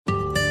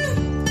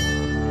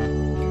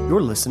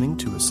You're listening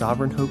to a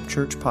Sovereign Hope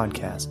Church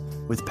podcast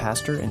with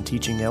pastor and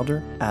teaching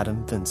elder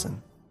Adam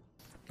Vinson.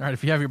 All right,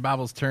 if you have your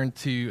Bibles, turn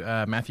to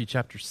Matthew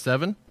chapter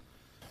 7.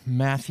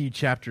 Matthew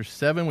chapter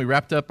 7. We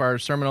wrapped up our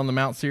Sermon on the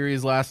Mount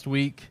series last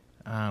week.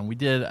 We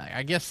did,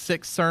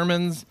 6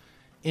 sermons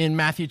in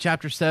Matthew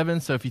chapter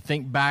 7. So if you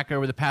think back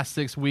over the past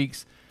 6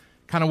 weeks,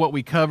 kind of what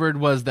we covered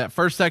was that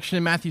first section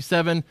in Matthew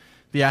 7,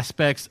 the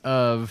aspects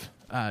of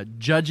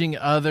judging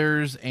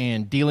others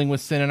and dealing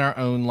with sin in our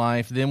own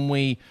life. Then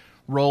we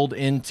rolled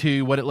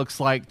into what it looks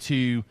like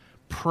to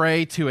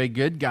pray to a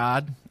good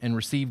God and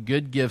receive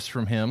good gifts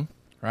from Him.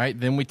 Right?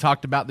 Then we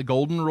talked about the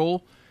golden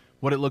rule,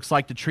 what it looks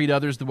like to treat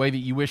others the way that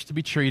you wish to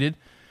be treated.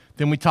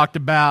 Then we talked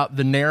about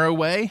the narrow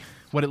way,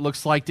 what it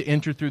looks like to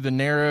enter through the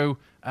narrow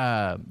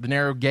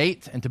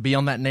gate and to be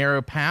on that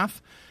narrow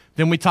path.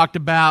 Then we talked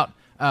about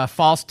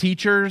false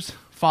teachers,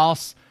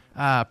 false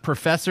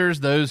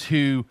professors, those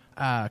who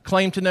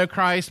claim to know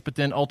Christ, but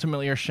then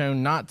ultimately are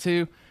shown not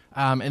to.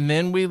 And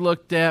then we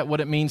looked at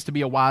what it means to be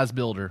a wise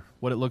builder,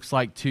 what it looks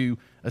like to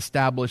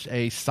establish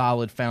a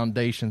solid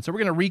foundation. So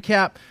we're going to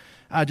recap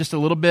just a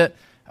little bit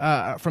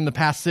from the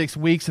past 6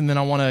 weeks, and then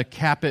I want to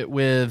cap it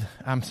with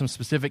some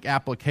specific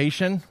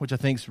application, which I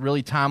think is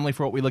really timely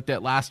for what we looked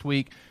at last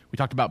week. We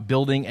talked about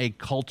building a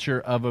culture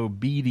of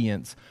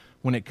obedience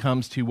when it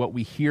comes to what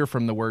we hear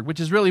from the Word, which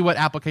is really what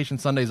Application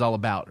Sunday is all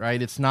about,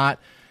 right? It's not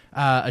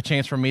a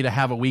chance for me to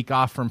have a week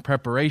off from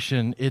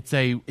preparation. It's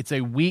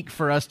a week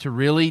for us to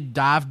really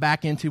dive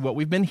back into what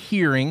we've been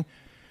hearing,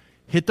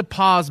 hit the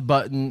pause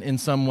button in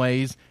some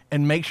ways,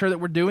 and make sure that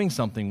we're doing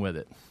something with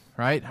it.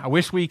 Right? I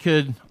wish we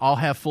could all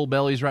have full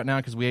bellies right now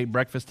because we ate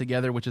breakfast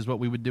together, which is what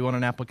we would do on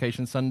an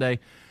Application Sunday,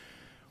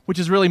 which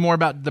is really more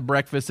about the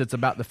breakfast. It's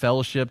about the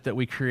fellowship that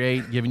we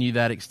create, giving you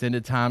that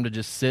extended time to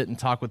just sit and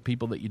talk with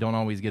people that you don't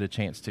always get a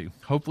chance to.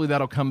 Hopefully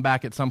that'll come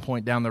back at some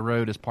point down the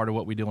road as part of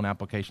what we do on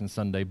Application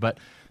Sunday. But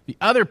the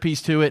other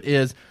piece to it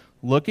is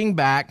looking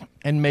back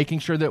and making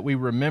sure that we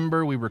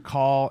remember, we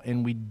recall,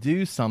 and we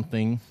do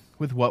something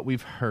with what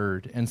we've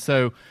heard. And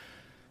so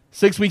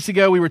 6 weeks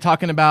ago, we were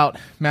talking about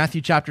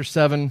Matthew chapter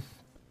 7,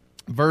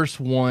 verse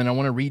 1. I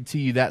want to read to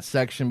you that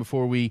section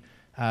before we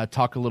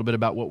talk a little bit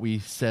about what we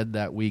said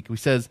that week.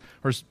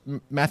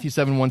 Matthew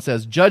 7:1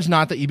 says, "Judge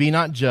not that ye be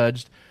not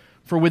judged,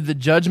 for with the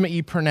judgment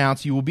ye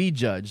pronounce you will be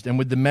judged, and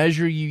with the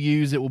measure you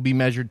use it will be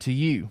measured to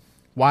you.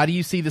 Why do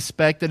you see the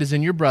speck that is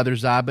in your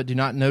brother's eye, but do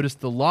not notice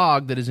the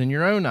log that is in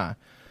your own eye?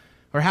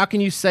 Or how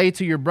can you say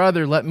to your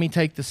brother, let me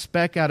take the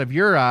speck out of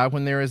your eye,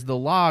 when there is the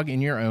log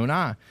in your own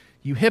eye?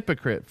 You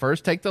hypocrite,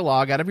 first take the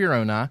log out of your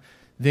own eye,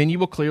 then you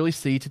will clearly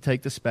see to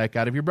take the speck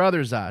out of your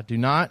brother's eye. Do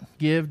not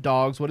give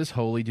dogs what is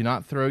holy. Do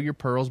not throw your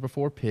pearls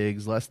before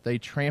pigs, lest they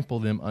trample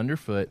them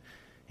underfoot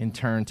and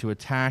turn to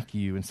attack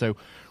you." And so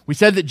we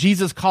said that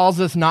Jesus calls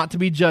us not to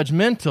be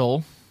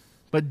judgmental,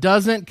 but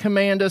doesn't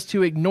command us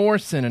to ignore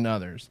sin in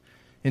others.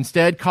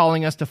 Instead,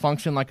 calling us to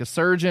function like a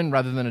surgeon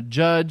rather than a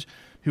judge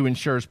who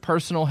ensures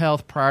personal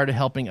health prior to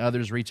helping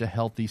others reach a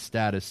healthy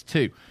status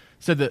too.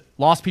 So that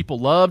lost people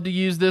love to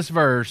use this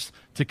verse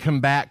to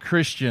combat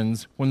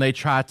Christians when they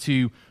try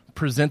to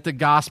present the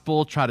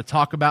gospel, try to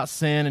talk about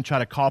sin, and try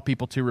to call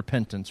people to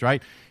repentance,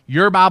 right?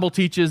 Your Bible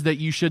teaches that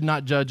you should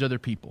not judge other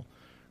people,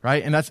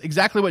 right? And that's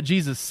exactly what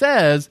Jesus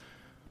says,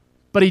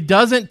 but He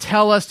doesn't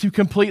tell us to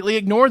completely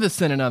ignore the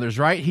sin in others,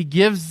 right? He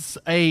gives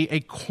a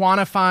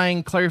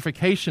quantifying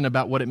clarification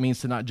about what it means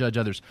to not judge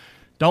others.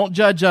 Don't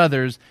judge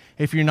others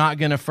if you're not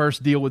going to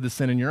first deal with the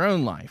sin in your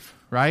own life,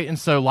 right? And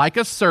so like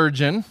a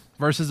surgeon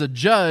versus a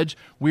judge,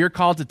 we are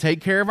called to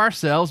take care of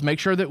ourselves, make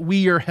sure that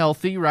we are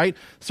healthy, right?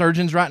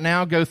 Surgeons right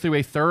now go through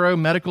a thorough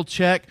medical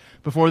check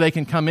before they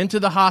can come into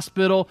the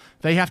hospital.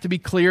 They have to be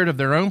cleared of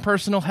their own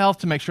personal health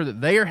to make sure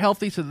that they are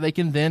healthy so that they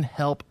can then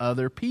help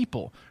other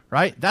people,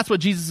 right? That's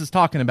what Jesus is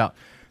talking about.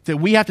 That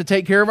we have to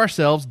take care of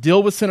ourselves,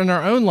 deal with sin in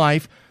our own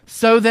life,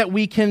 so that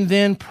we can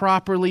then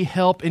properly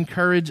help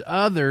encourage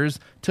others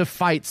to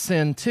fight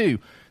sin too.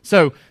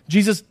 So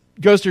Jesus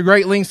goes through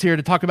great lengths here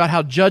to talk about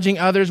how judging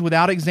others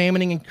without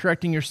examining and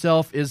correcting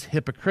yourself is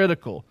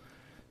hypocritical.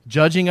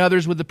 Judging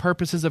others with the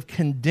purposes of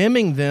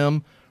condemning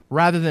them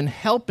rather than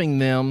helping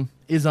them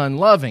is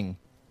unloving.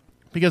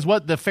 Because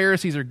what the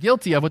Pharisees are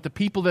guilty of, what the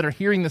people that are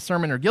hearing the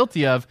sermon are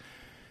guilty of,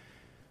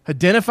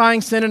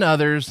 identifying sin in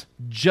others,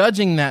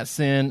 judging that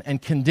sin,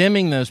 and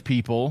condemning those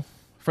people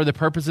for the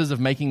purposes of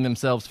making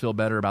themselves feel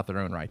better about their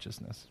own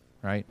righteousness,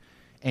 right?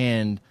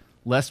 And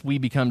lest we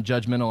become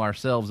judgmental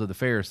ourselves of the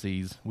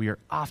Pharisees, we are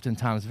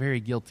oftentimes very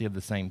guilty of the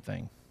same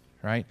thing,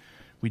 right?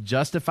 We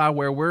justify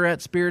where we're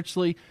at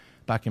spiritually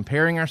by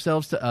comparing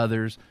ourselves to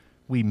others.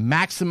 We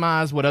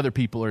maximize what other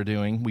people are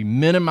doing. We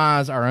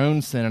minimize our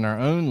own sin in our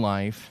own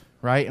life,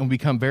 right? And we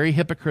become very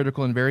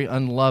hypocritical and very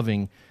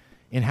unloving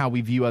in how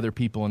we view other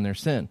people and their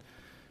sin.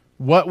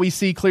 What we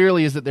see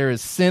clearly is that there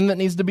is sin that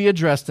needs to be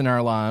addressed in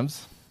our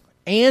lives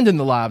and in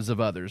the lives of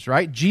others,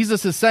 right?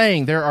 Jesus is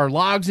saying there are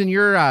logs in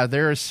your eye,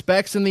 there are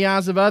specks in the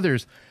eyes of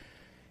others,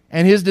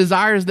 and His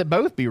desire is that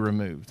both be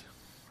removed,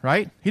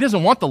 right? He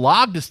doesn't want the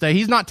log to stay.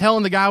 He's not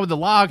telling the guy with the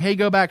log, hey,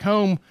 go back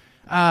home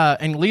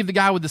and leave the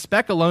guy with the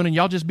speck alone, and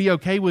y'all just be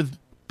okay with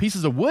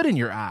pieces of wood in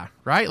your eye,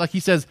 right? Like he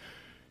says,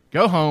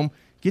 go home,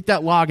 get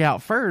that log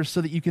out first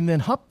so that you can then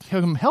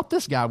help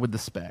this guy with the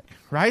speck,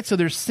 right? So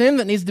there's sin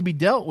that needs to be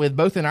dealt with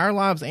both in our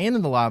lives and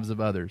in the lives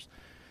of others.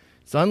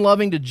 It's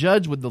unloving to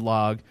judge with the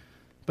log,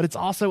 but it's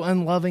also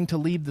unloving to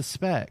leave the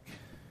speck,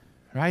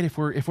 right? If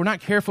we're not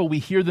careful, we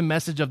hear the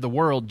message of the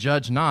world,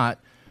 judge not,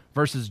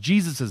 versus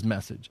Jesus'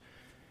 message.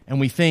 And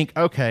we think,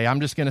 okay, I'm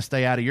just going to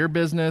stay out of your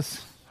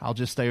business. I'll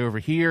just stay over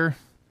here,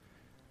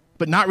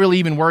 but not really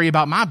even worry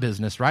about my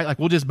business, right? Like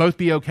we'll just both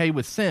be okay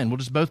with sin. We'll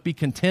just both be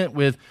content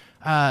with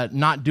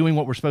not doing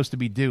what we're supposed to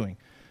be doing.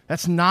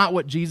 That's not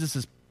what Jesus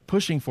is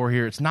pushing for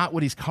here. It's not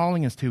what he's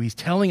calling us to. He's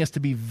telling us to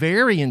be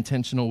very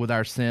intentional with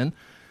our sin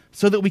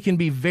so that we can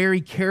be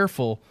very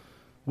careful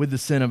with the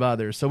sin of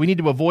others. So we need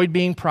to avoid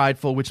being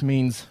prideful, which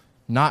means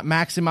not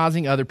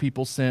maximizing other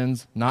people's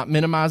sins, not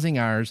minimizing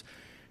ours,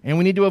 and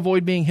we need to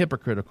avoid being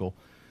hypocritical,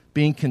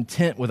 being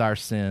content with our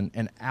sin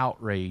and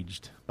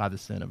outraged by the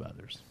sin of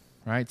others.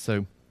 Right?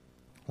 So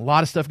a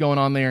lot of stuff going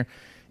on there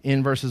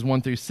in verses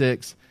 1 through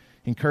 6.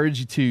 Encourage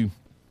you to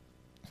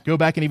go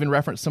back and even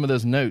reference some of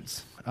those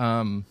notes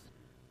from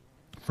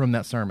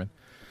that sermon.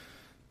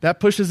 That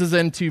pushes us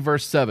into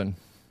verse 7.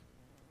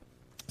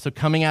 So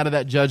coming out of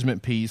that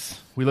judgment piece,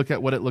 we look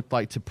at what it looked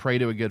like to pray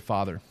to a good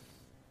father. It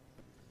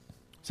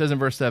says in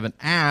verse 7,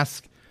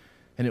 ask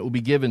and it will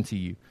be given to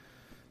you.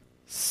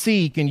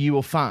 Seek and you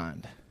will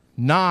find.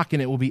 Knock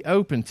and it will be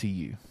open to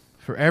you.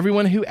 For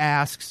everyone who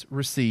asks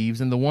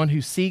receives, and the one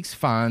who seeks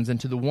finds, and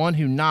to the one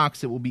who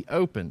knocks it will be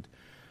opened.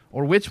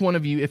 Or which one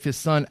of you, if his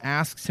son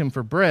asks him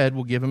for bread,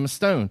 will give him a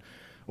stone?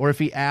 Or if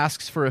he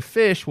asks for a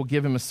fish, will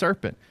give him a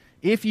serpent?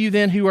 If you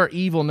then who are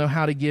evil know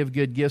how to give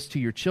good gifts to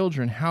your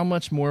children, how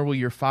much more will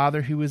your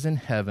Father who is in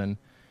heaven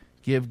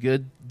give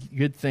good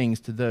things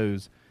to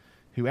those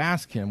who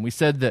ask him? We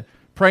said that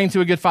praying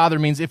to a good father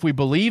means if we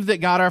believe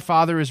that God our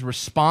Father is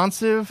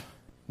responsive,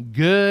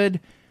 good,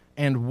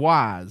 and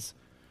wise,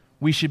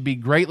 we should be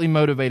greatly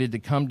motivated to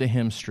come to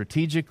him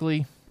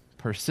strategically,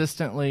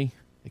 persistently,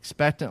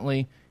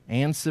 expectantly,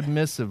 and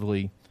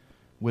submissively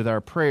with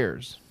our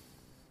prayers.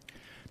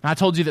 Now, I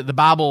told you that the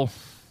Bible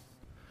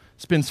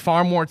spends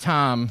far more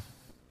time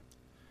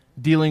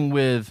dealing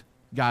with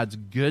God's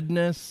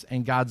goodness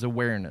and God's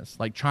awareness,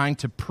 like trying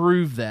to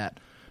prove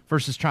that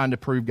versus trying to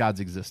prove God's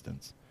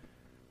existence,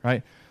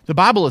 right? The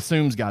Bible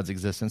assumes God's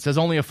existence, says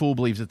only a fool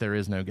believes that there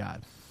is no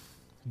God.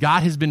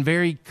 God has been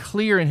very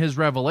clear in his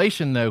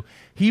revelation, though.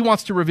 He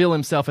wants to reveal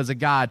himself as a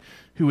God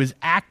who is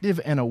active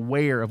and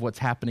aware of what's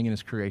happening in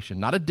his creation.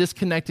 Not a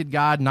disconnected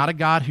God, not a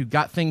God who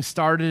got things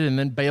started and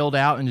then bailed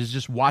out and is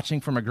just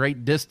watching from a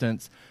great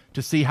distance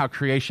to see how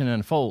creation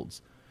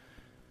unfolds.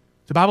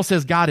 The Bible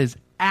says God is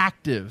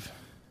active,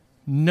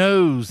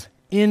 knows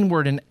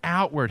inward and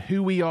outward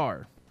who we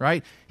are,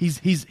 right?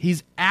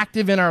 He's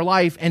active in our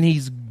life, and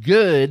he's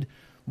good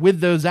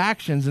with those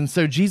actions. And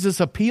so Jesus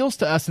appeals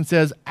to us and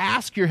says,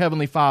 ask your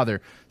heavenly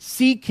Father,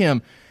 seek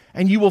him,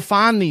 and you will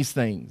find these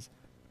things,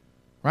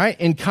 right?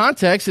 In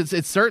context,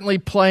 it's certainly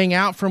playing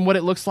out from what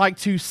it looks like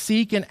to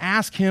seek and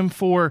ask him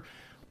for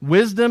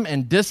wisdom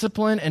and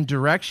discipline and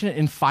direction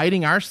in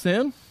fighting our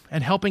sin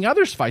and helping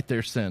others fight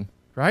their sin,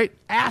 right?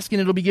 Ask and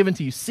it'll be given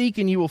to you. Seek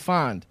and you will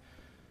find.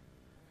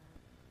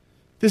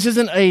 This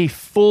isn't a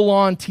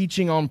full-on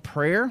teaching on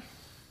prayer.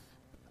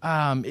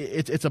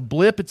 It's a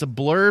blip, it's a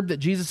blurb that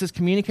Jesus is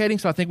communicating,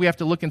 so I think we have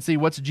to look and see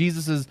what's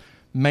Jesus'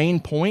 main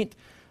point.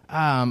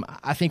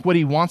 I think what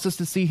he wants us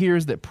to see here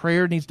is that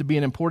prayer needs to be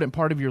an important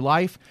part of your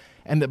life,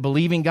 and that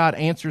believing God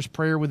answers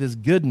prayer with his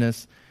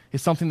goodness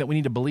is something that we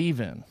need to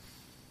believe in.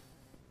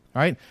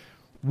 All right?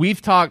 We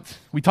talked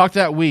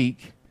that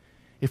week,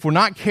 if we're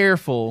not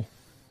careful,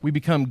 we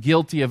become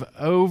guilty of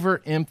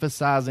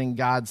overemphasizing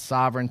God's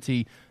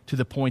sovereignty to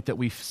the point that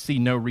we see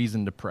no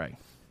reason to pray,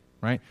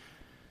 right?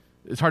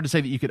 It's hard to say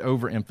that you could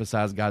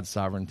overemphasize God's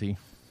sovereignty,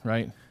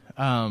 right?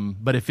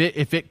 But if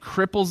it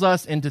cripples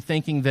us into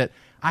thinking that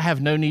I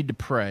have no need to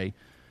pray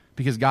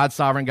because God's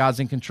sovereign,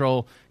 God's in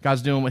control,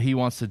 God's doing what he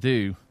wants to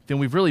do, then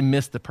we've really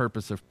missed the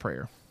purpose of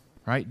prayer,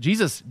 right?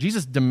 Jesus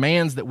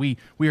demands that we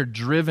are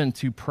driven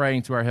to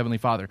praying to our Heavenly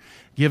Father.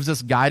 Gives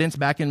us guidance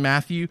back in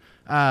Matthew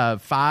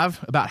 5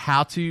 about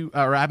how to,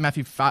 or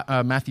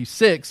Matthew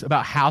 6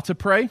 about how to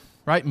pray,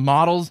 right?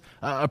 Models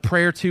a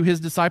prayer to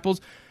his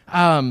disciples.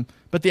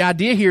 But the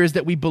idea here is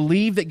that we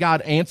believe that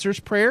God answers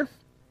prayer,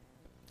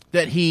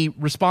 that he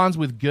responds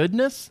with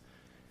goodness.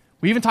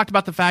 We even talked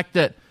about the fact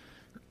that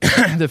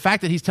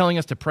he's telling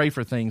us to pray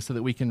for things so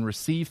that we can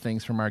receive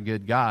things from our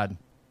good God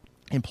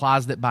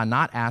implies that by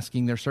not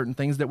asking, there's certain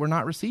things that we're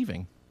not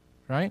receiving,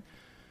 right?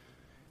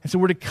 And so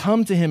we're to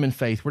come to him in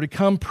faith. We're to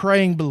come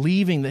praying,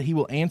 believing that he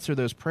will answer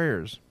those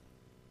prayers.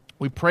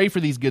 We pray for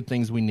these good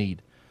things we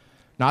need,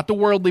 not the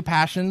worldly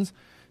passions.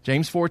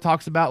 James 4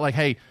 talks about like,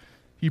 hey,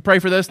 you pray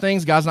for those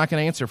things, God's not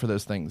going to answer for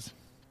those things.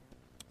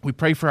 We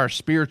pray for our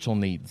spiritual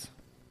needs,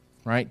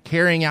 right?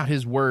 Carrying out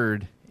his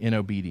word in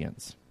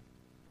obedience.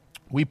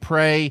 We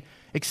pray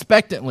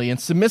expectantly and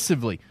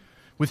submissively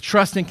with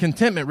trust and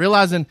contentment,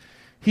 realizing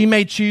He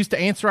may choose to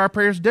answer our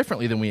prayers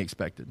differently than we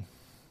expected,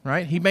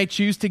 right? He may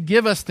choose to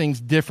give us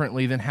things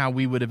differently than how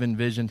we would have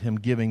envisioned him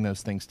giving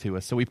those things to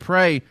us. So we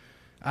pray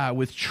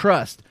with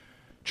trust,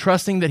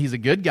 trusting that he's a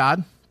good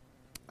God,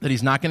 that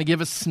he's not going to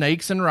give us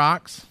snakes and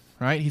rocks,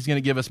 right? He's going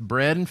to give us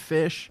bread and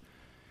fish.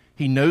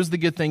 He knows the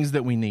good things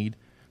that we need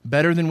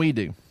better than we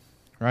do,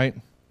 right?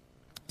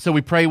 So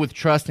we pray with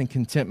trust and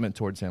contentment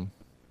towards him.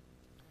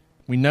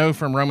 We know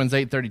from Romans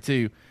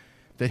 8:32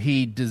 that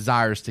he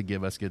desires to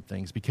give us good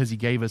things because he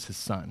gave us his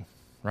son,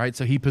 right?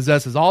 So he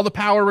possesses all the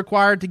power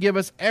required to give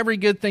us every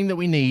good thing that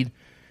we need,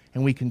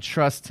 and we can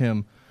trust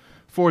him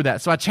for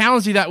that. So I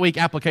challenge you that week,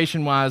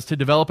 application-wise, to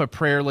develop a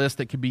prayer list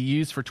that could be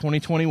used for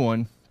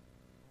 2021,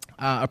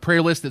 a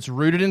prayer list that's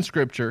rooted in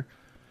Scripture,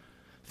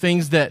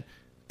 things that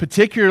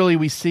particularly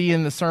we see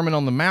in the Sermon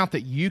on the Mount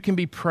that you can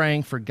be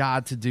praying for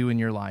God to do in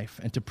your life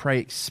and to pray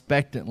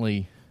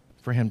expectantly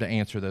for him to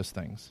answer those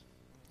things.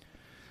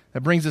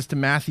 That brings us to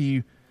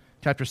Matthew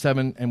chapter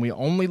 7, and we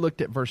only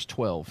looked at verse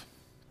 12,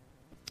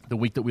 the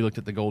week that we looked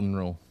at the Golden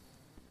Rule.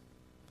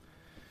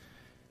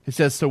 It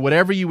says, "So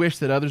whatever you wish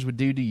that others would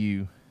do to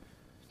you,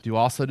 do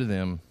also to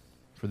them,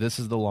 for this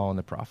is the law and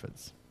the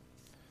prophets."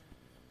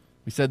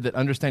 We said that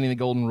understanding the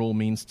Golden Rule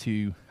means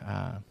to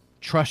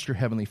trust your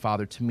Heavenly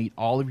Father to meet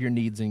all of your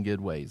needs in good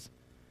ways.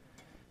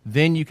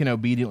 Then you can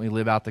obediently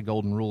live out the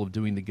Golden Rule of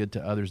doing the good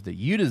to others that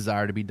you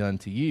desire to be done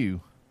to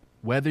you,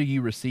 whether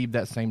you receive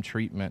that same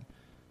treatment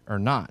or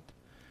not.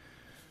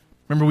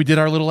 Remember, we did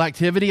our little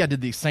activity? I did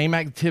the same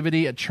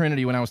activity at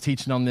Trinity when I was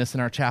teaching on this in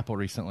our chapel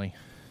recently.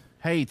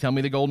 Hey, tell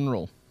me the Golden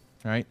Rule,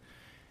 right?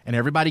 And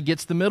everybody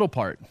gets the middle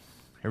part.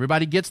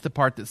 Everybody gets the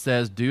part that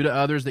says, do to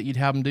others that you'd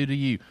have them do to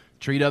you.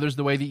 Treat others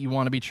the way that you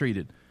want to be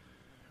treated.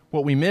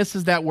 What we miss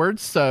is that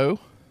word "so,"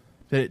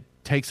 that it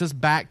takes us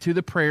back to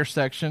the prayer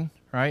section,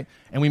 right?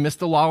 And we miss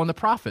the law and the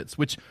prophets,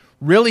 which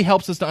really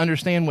helps us to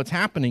understand what's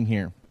happening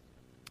here.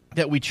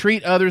 That we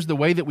treat others the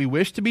way that we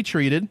wish to be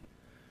treated,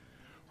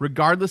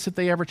 regardless if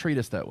they ever treat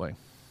us that way.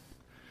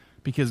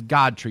 Because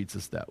God treats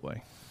us that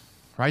way,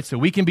 right? So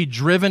we can be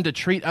driven to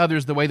treat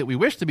others the way that we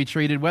wish to be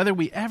treated, whether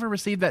we ever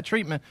receive that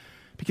treatment,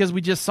 because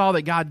we just saw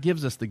that God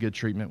gives us the good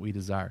treatment we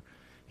desire.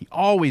 He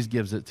always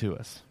gives it to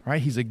us,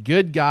 right? He's a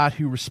good God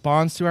who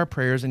responds to our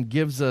prayers and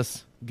gives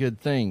us good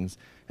things.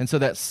 And so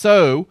that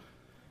 "so"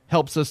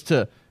 helps us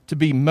to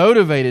be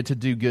motivated to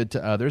do good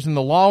to others. And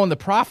the law and the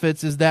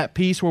prophets is that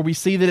piece where we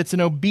see that it's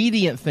an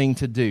obedient thing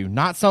to do,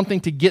 not something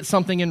to get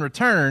something in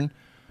return.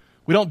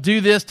 We don't do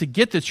this to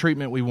get the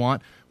treatment we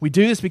want. We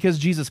do this because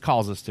Jesus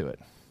calls us to it.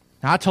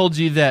 Now, I told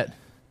you that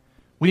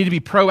we need to be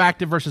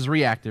proactive versus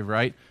reactive,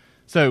 right?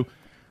 So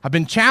I've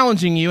been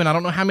challenging you, and I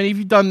don't know how many of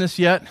you have done this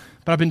yet,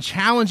 but I've been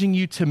challenging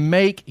you to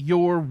make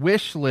your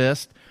wish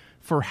list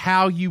for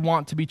how you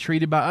want to be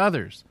treated by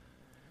others,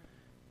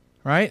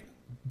 right?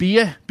 Be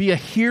a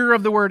hearer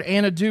of the word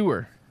and a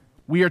doer.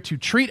 We are to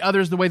treat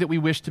others the way that we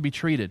wish to be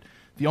treated.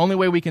 The only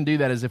way we can do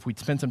that is if we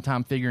spend some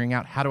time figuring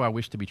out, how do I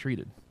wish to be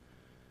treated?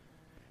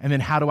 And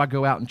then how do I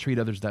go out and treat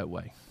others that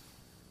way?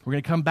 We're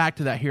going to come back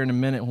to that here in a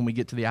minute when we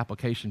get to the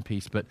application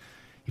piece. But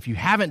if you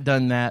haven't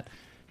done that,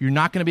 you're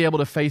not going to be able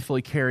to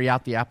faithfully carry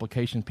out the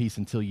application piece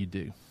until you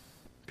do.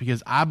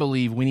 Because I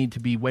believe we need to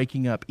be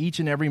waking up each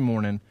and every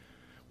morning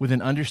with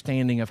an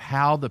understanding of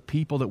how the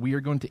people that we are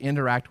going to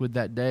interact with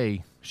that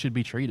day should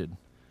be treated.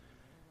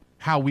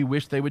 How we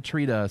wish they would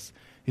treat us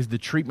is the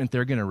treatment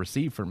they're going to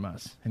receive from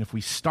us. And if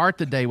we start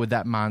the day with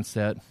that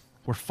mindset,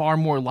 we're far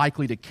more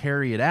likely to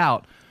carry it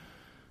out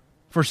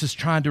versus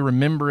trying to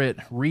remember it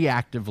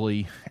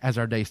reactively as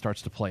our day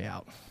starts to play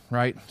out,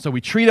 right? So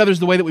we treat others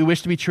the way that we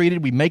wish to be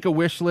treated. We make a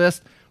wish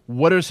list.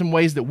 What are some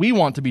ways that we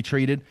want to be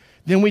treated?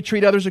 Then we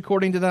treat others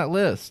according to that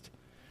list.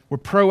 We're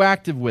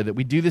proactive with it.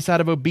 We do this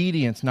out of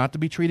obedience, not to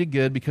be treated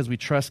good, because we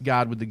trust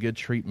God with the good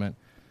treatment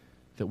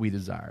that we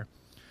desire.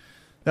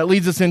 That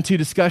leads us into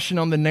discussion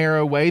on the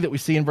narrow way that we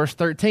see in verse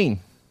 13.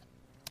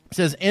 It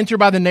says, "Enter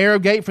by the narrow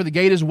gate, for the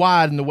gate is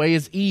wide and the way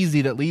is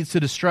easy that leads to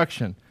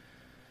destruction.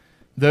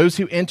 Those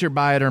who enter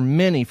by it are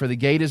many, for the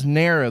gate is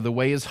narrow, the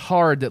way is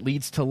hard that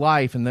leads to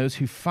life, and those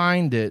who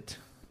find it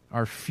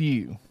are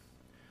few."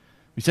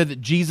 We said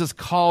that Jesus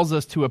calls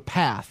us to a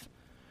path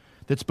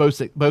that's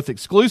both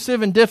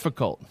exclusive and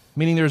difficult,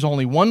 meaning there's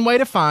only one way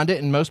to find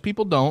it, and most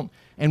people don't.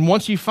 And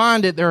once you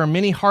find it, there are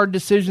many hard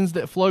decisions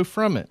that flow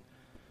from it.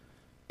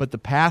 But the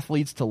path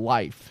leads to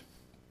life,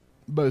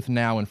 both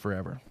now and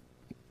forever.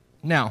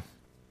 Now,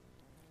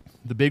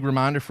 the big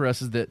reminder for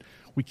us is that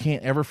we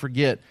can't ever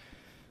forget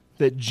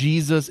that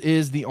Jesus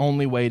is the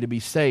only way to be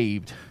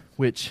saved,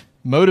 which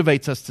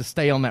motivates us to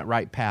stay on that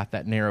right path,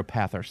 that narrow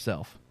path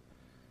ourselves.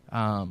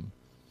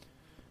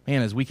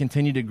 As we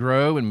continue to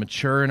grow and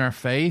mature in our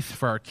faith,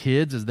 for our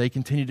kids, as they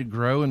continue to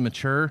grow and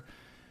mature,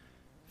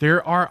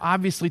 there are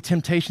obviously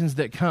temptations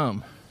that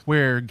come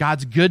where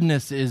God's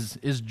goodness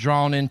is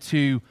drawn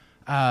into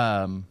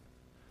a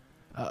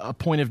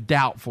point of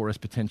doubt for us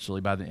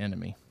potentially by the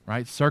enemy,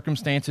 right?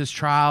 Circumstances,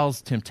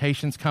 trials,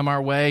 temptations come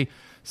our way.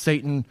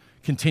 Satan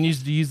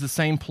continues to use the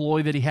same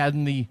ploy that he had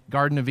in the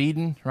Garden of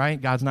Eden,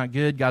 right? God's not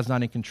good. God's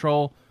not in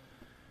control.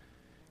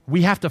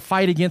 we have to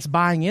fight against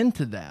buying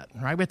into that,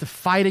 right? We have to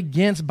fight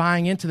against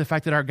buying into the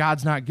fact that our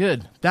God's not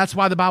good. That's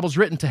why the Bible's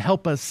written, to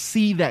help us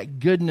see that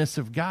goodness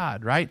of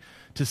God, right?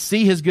 To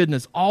see his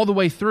goodness all the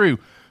way through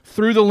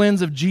the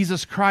lens of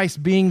Jesus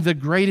Christ being the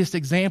greatest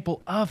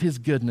example of his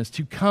goodness,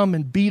 to come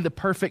and be the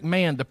perfect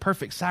man, the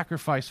perfect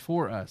sacrifice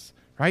for us,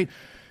 right?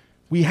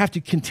 We have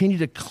to continue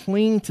to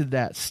cling to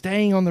that,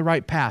 staying on the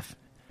right path.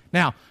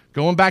 Now,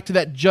 going back to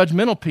that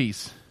judgmental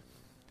piece,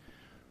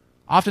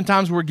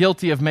 oftentimes we're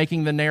guilty of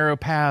making the narrow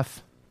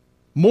path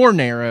more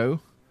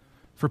narrow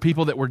for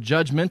people that we're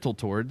judgmental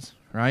towards,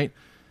 right?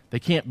 They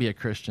can't be a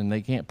Christian.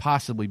 They can't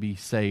possibly be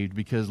saved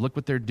because look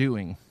what they're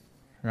doing,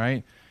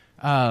 right?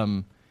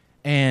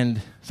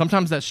 And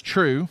sometimes that's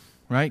true,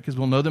 right? Because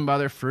we'll know them by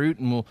their fruit,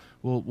 and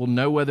we'll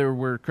know whether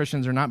we're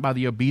Christians or not by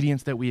the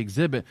obedience that we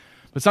exhibit.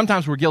 But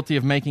sometimes we're guilty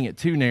of making it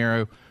too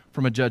narrow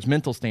from a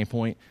judgmental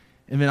standpoint.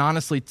 And then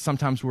honestly,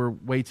 sometimes we're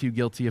way too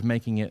guilty of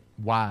making it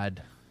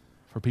wide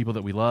for people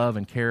that we love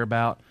and care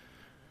about.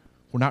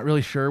 We're not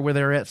really sure where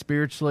they're at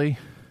spiritually,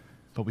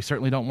 but we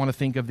certainly don't want to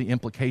think of the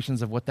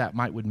implications of what that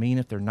would mean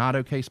if they're not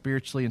okay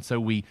spiritually. And so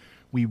we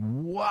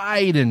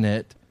widen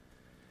it,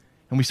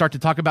 and we start to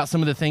talk about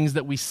some of the things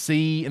that we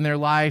see in their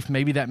life.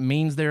 Maybe that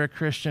means they're a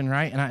Christian,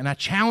 right? And I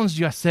challenged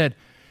you. I said,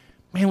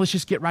 man, let's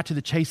just get right to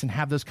the chase and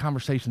have those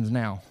conversations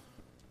now,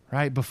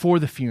 right? Before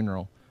the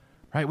funeral,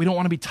 right? We don't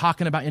want to be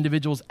talking about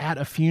individuals at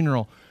a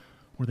funeral.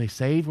 Were they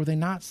saved? Were they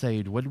not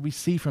saved? What did we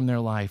see from their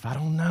life? I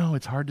don't know.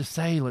 It's hard to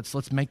say.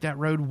 Let's make that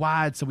road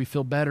wide so we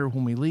feel better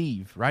when we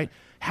leave, right?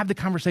 Have the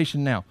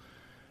conversation now.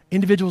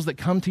 Individuals that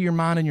come to your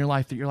mind in your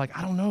life that you're like,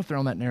 I don't know if they're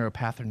on that narrow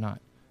path or not.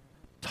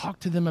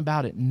 Talk to them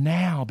about it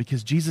now,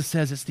 because Jesus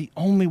says it's the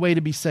only way to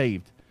be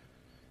saved.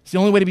 It's the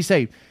only way to be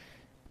saved.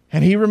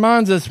 And he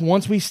reminds us,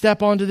 once we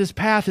step onto this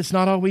path, it's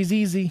not always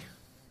easy,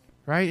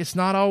 right? It's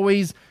not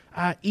always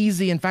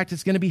easy. In fact,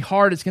 it's going to be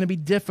hard. It's going to be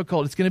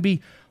difficult. It's going to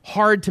be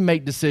hard to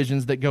make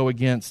decisions that go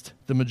against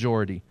the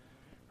majority,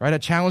 right? I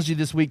challenged you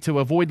this week to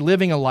avoid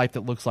living a life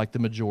that looks like the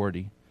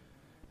majority.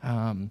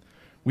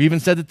 We even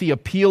said that the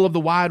appeal of the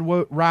wide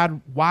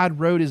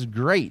road is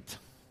great,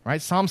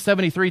 right? Psalm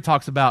 73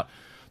 talks about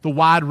the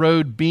wide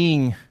road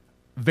being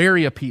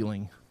very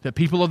appealing, that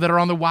people that are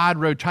on the wide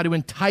road try to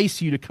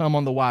entice you to come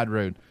on the wide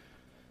road.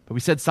 But we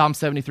said Psalm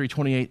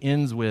 73:28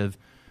 ends with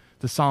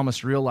the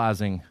psalmist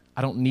realizing,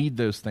 I don't need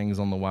those things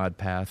on the wide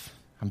path.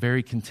 I'm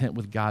very content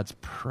with God's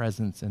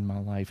presence in my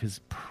life. His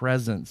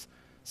presence,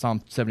 Psalm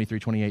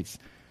 73:28,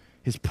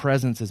 his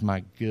presence is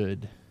my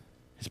good.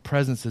 His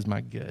presence is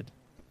my good.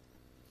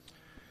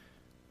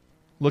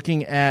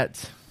 Looking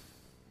at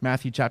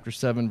Matthew chapter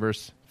 7,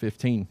 verse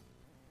 15.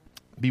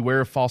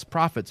 Beware of false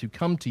prophets who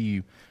come to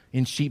you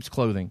in sheep's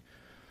clothing,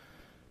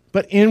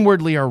 but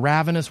inwardly are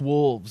ravenous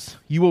wolves.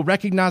 You will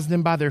recognize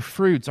them by their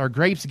fruits. Are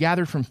grapes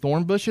gathered from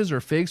thorn bushes or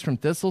figs from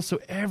thistles? So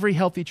every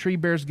healthy tree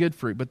bears good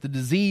fruit, but the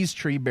diseased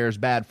tree bears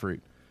bad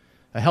fruit.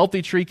 A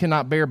healthy tree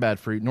cannot bear bad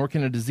fruit, nor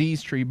can a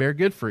diseased tree bear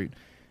good fruit.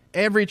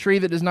 Every tree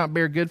that does not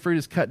bear good fruit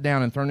is cut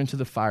down and thrown into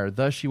the fire.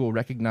 Thus you will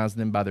recognize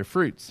them by their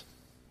fruits.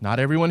 Not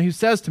everyone who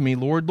says to me,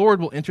 Lord, Lord,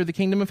 will enter the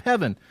kingdom of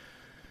heaven,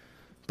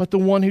 but the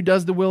one who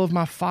does the will of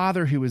my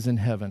Father who is in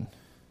heaven.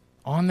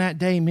 On that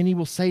day, many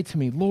will say to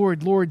me,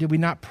 Lord, Lord, did we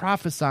not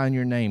prophesy in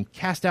your name,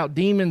 cast out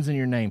demons in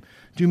your name,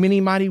 do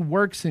many mighty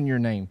works in your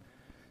name?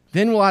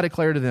 Then will I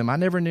declare to them, I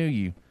never knew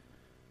you.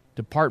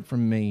 Depart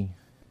from me,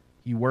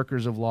 you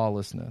workers of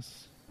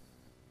lawlessness.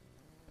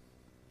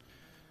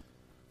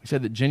 We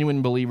said that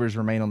genuine believers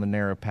remain on the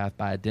narrow path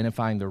by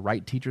identifying the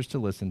right teachers to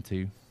listen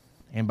to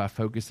and by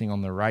focusing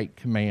on the right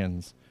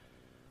commands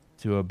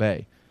to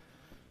obey.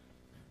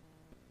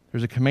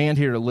 There's a command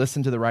here to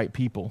listen to the right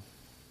people,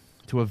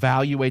 to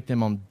evaluate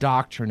them on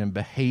doctrine and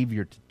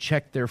behavior, to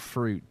check their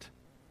fruit,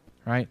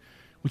 right?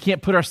 We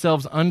can't put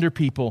ourselves under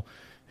people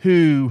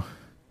who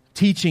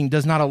teaching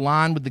does not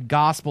align with the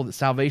gospel that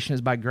salvation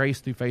is by grace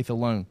through faith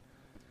alone.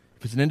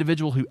 If it's an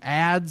individual who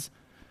adds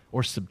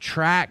or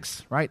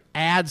subtracts, right?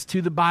 Adds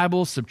to the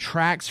Bible,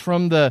 subtracts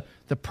from the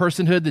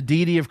personhood, the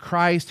deity of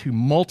Christ, who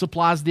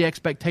multiplies the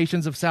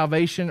expectations of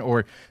salvation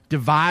or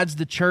divides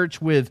the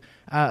church with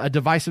a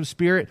divisive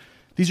spirit,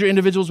 these are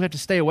individuals we have to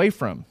stay away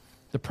from.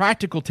 The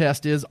practical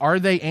test is, are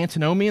they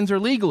antinomians or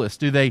legalists?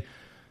 Do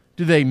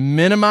they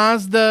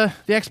minimize the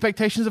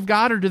expectations of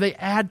God, or do they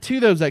add to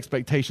those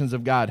expectations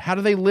of God? How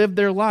do they live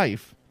their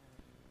life?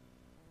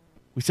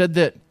 We said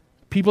that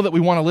people that we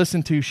want to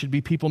listen to should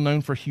be people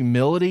known for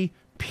humility,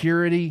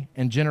 purity,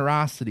 and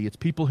generosity. It's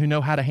people who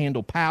know how to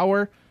handle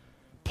power,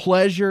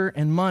 pleasure,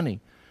 and money.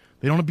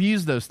 They don't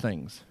abuse those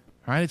things.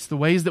 Right? It's the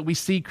ways that we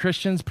see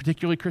Christians,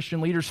 particularly Christian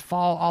leaders,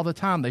 fall all the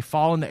time. They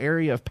fall in the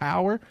area of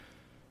power,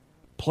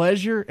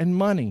 pleasure, and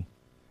money.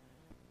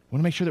 We want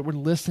to make sure that we're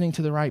listening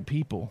to the right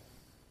people.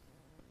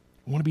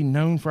 We want to be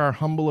known for our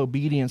humble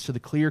obedience to the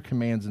clear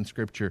commands in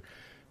Scripture.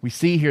 We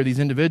see here these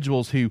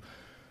individuals who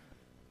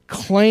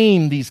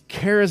claim these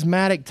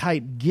charismatic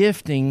type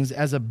giftings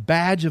as a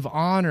badge of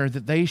honor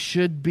that they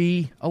should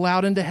be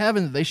allowed into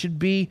heaven, that they should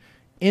be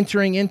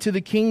entering into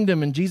the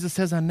kingdom. And Jesus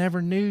says, I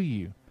never knew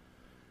you.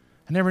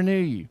 I never knew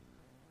you.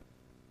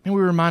 And we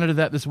were reminded of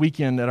that this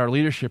weekend at our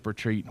leadership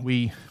retreat.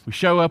 We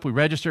show up, we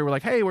register, we're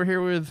like, hey, we're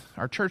here with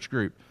our church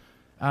group.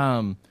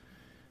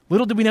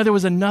 Little did we know there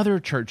was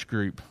another church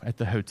group at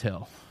the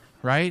hotel,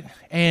 right?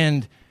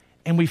 And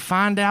we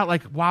find out,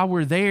 like, while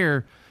we're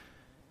there,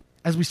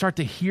 as we start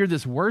to hear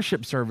this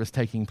worship service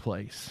taking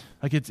place,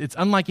 like it's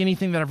unlike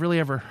anything that I've really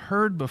ever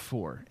heard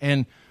before.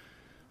 And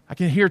I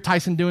can hear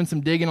Tyson doing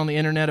some digging on the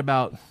internet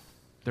about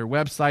their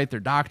website, their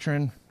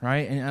doctrine,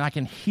 right? And I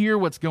can hear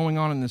what's going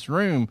on in this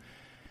room.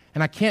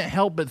 And I can't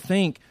help but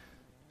think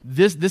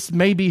this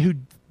may be who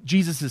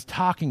Jesus is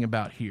talking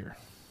about here,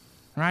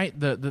 right?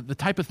 The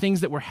type of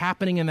things that were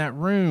happening in that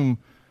room,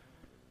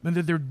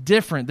 they're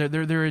different.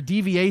 They're a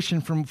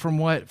deviation from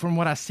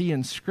what I see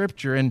in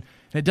Scripture. And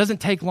it doesn't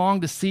take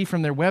long to see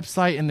from their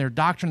website and their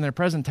doctrine and their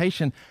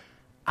presentation,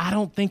 I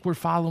don't think we're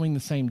following the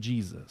same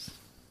Jesus,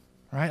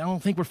 right? I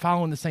don't think we're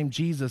following the same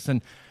Jesus.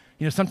 And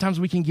sometimes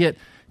we can get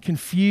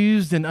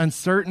confused and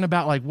uncertain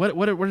about, like,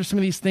 what are some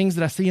of these things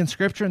that I see in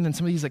Scripture, and then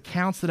some of these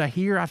accounts that I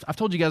hear. I've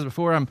told you guys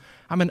before, I'm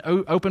an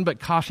open but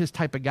cautious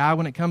type of guy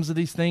when it comes to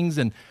these things,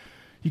 and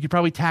you could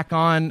probably tack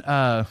on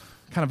kind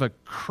of a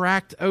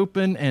cracked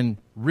open and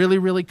really,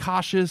 really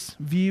cautious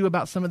view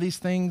about some of these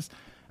things.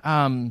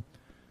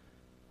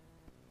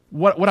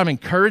 What I'm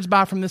encouraged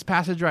by from this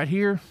passage right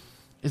here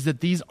is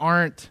that these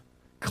aren't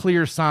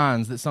clear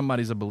signs that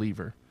somebody's a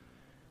believer,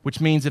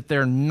 which means if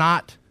they're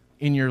not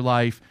in your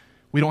life,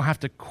 we don't have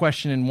to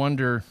question and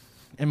wonder,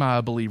 am I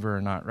a believer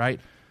or not, right?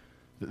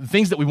 The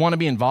things that we want to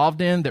be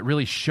involved in that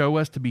really show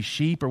us to be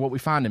sheep are what we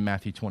find in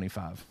Matthew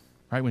 25,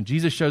 right? When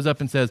Jesus shows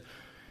up and says,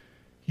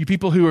 you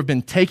people who have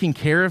been taking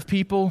care of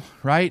people,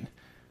 right?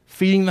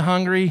 Feeding the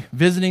hungry,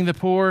 visiting the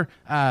poor,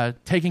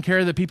 taking care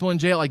of the people in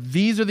jail, like,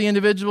 these are the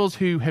individuals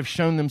who have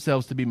shown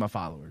themselves to be my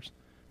followers.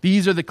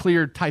 These are the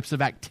clear types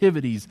of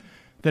activities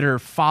that are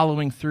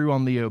following through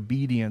on the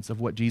obedience of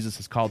what Jesus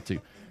is called to.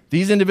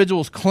 These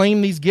individuals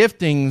claim these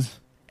giftings,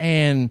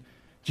 and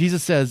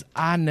Jesus says,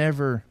 I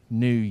never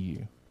knew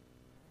you.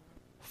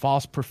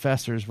 False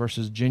professors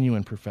versus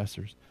genuine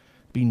professors.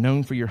 Be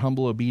known for your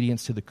humble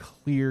obedience to the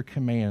clear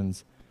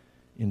commands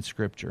in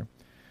Scripture.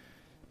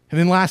 And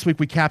then last week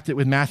we capped it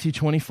with Matthew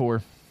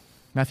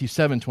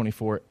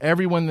 7:24.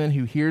 Everyone then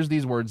who hears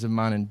these words of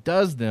mine and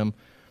does them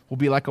will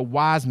be like a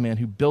wise man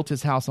who built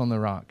his house on the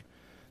rock.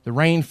 The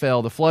rain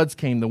fell, the floods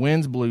came, the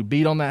winds blew,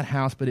 beat on that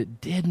house, but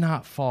it did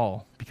not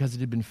fall because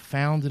it had been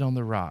founded on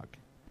the rock.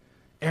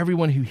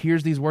 Everyone who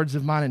hears these words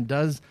of mine and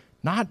does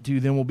not do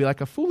them will be like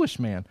a foolish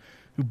man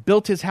who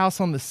built his house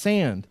on the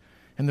sand.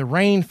 And the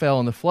rain fell,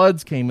 and the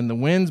floods came, and the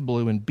winds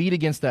blew and beat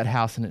against that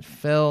house, and it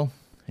fell,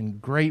 and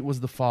great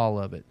was the fall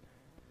of it.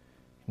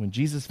 When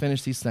Jesus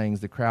finished these things,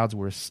 the crowds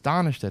were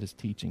astonished at his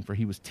teaching, for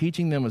he was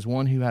teaching them as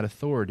one who had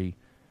authority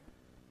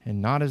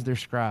and not as their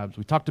scribes.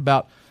 We talked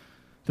about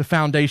the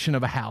foundation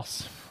of a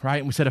house, right?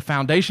 And we said a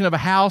foundation of a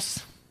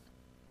house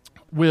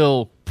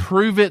will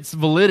prove its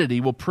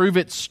validity, will prove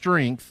its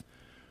strength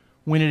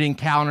when it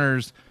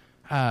encounters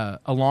a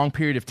long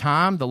period of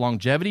time, the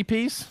longevity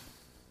piece,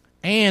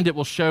 and it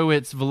will show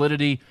its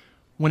validity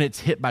when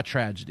it's hit by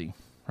tragedy,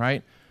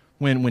 right?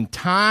 When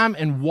time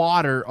and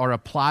water are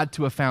applied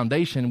to a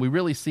foundation, we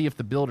really see if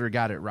the builder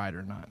got it right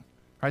or not,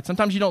 right?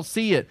 Sometimes you don't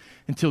see it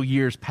until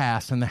years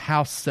pass and the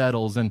house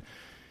settles and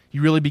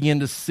you really begin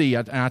to see.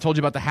 And I told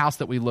you about the house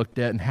that we looked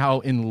at and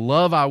how in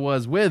love I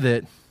was with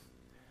it,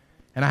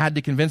 and I had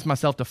to convince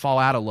myself to fall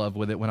out of love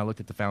with it when I looked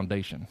at the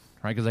foundation,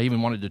 right? Because I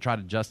even wanted to try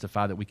to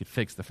justify that we could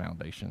fix the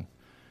foundation.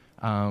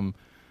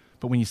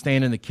 But when you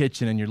stand in the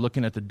kitchen and you're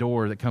looking at the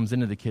door that comes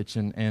into the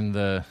kitchen and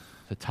the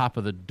top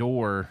of the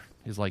door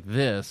is like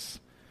this,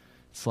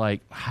 it's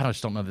like, I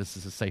just don't know if this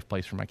is a safe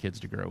place for my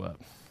kids to grow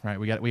up, right?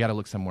 We got to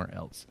look somewhere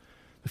else.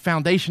 The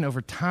foundation over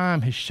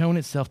time has shown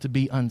itself to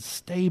be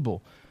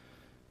unstable.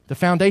 The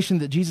foundation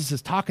that Jesus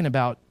is talking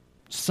about,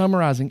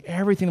 summarizing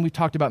everything that we've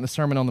talked about in the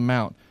Sermon on the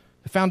Mount.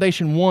 The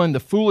foundation one, the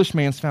foolish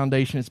man's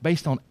foundation, is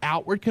based on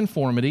outward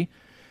conformity,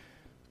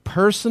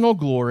 personal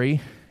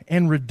glory,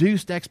 and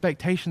reduced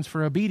expectations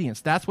for obedience.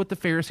 That's what the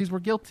Pharisees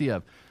were guilty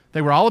of.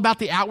 They were all about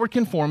the outward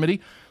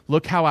conformity.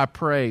 Look how I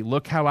pray.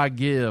 Look how I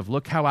give.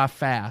 Look how I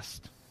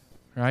fast,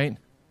 right?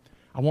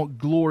 I want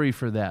glory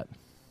for that.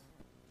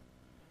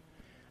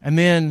 And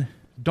then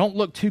don't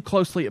look too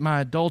closely at my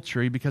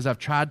adultery because I've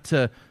tried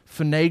to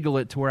finagle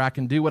it to where I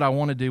can do what I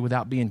want to do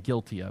without being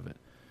guilty of it.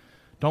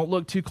 Don't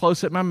look too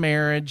close at my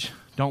marriage.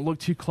 Don't look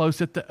too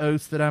close at the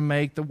oaths that I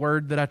make, the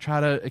word that I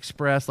try to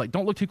express. Like,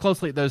 don't look too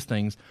closely at those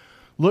things.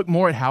 Look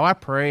more at how I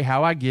pray,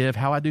 how I give,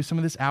 how I do some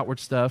of this outward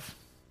stuff,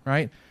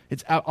 right?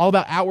 It's all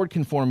about outward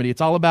conformity.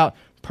 It's all about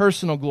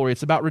personal glory.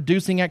 It's about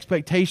reducing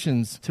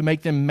expectations to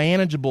make them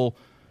manageable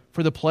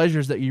for the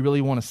pleasures that you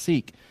really want to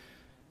seek.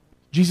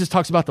 Jesus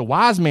talks about the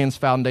wise man's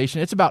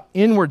foundation. It's about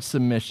inward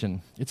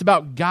submission. It's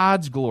about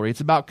God's glory. It's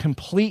about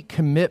complete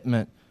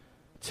commitment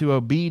to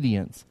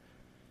obedience.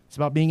 It's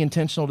about being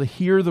intentional to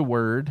hear the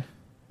word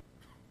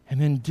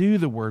and then do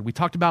the word. We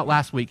talked about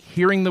last week,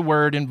 hearing the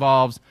word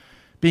involves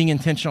being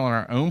intentional in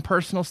our own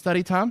personal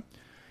study time.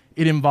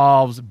 It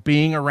involves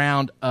being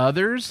around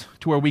others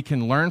to where we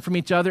can learn from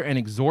each other and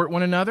exhort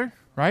one another,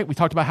 right? We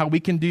talked about how we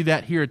can do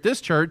that here at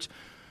this church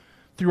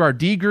through our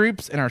D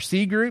groups and our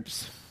C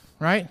groups,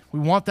 right?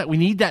 We want that. We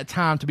need that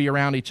time to be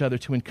around each other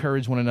to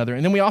encourage one another.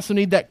 And then we also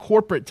need that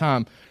corporate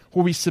time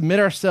where we submit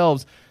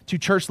ourselves to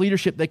church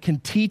leadership that can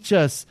teach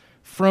us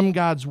from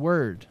God's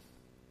word.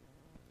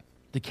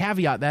 The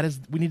caveat that is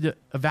we need to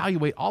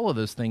evaluate all of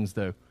those things,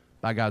 though,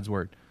 by God's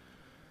word.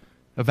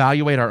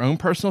 Evaluate our own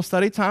personal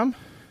study time.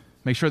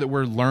 Make sure that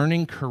we're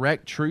learning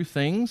correct, true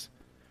things,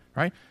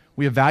 right?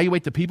 We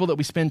evaluate the people that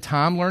we spend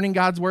time learning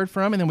God's word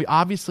from, and then we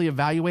obviously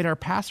evaluate our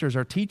pastors,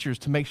 our teachers,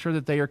 to make sure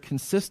that they are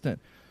consistent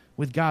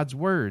with God's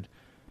word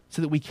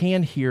so that we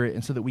can hear it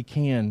and so that we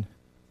can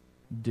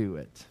do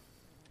it.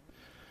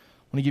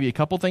 I want to give you a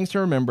couple things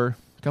to remember,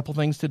 a couple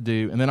things to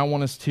do, and then I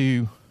want us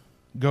to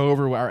go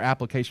over our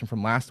application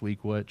from last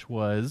week, which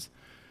was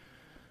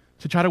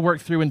to try to work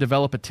through and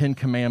develop a 10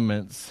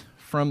 Commandments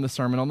from the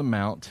Sermon on the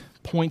Mount,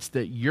 points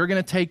that you're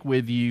going to take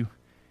with you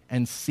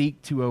and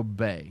seek to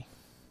obey,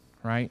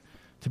 right?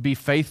 To be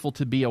faithful,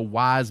 to be a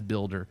wise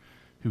builder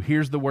who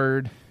hears the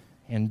word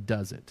and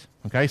does it.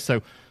 Okay,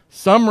 so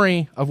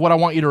summary of what I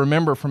want you to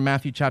remember from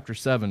Matthew chapter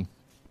 7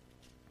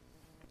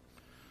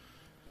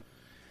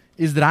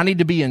 is that I need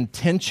to be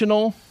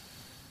intentional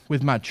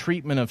with my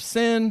treatment of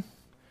sin,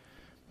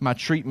 my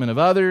treatment of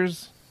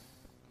others,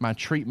 my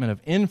treatment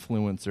of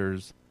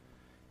influencers,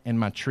 and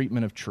my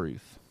treatment of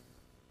truth.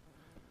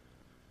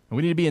 And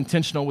we need to be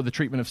intentional with the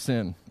treatment of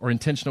sin, or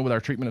intentional with our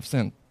treatment of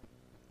sin.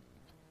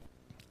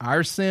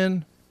 Our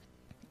sin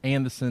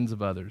and the sins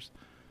of others.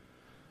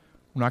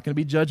 We're not going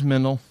to be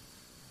judgmental.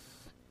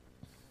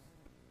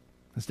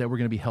 Instead, we're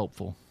going to be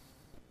helpful.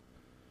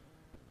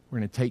 We're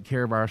going to take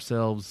care of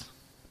ourselves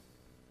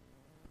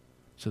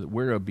so that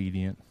we're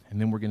obedient,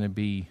 and then we're going to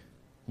be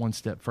one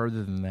step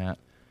further than that,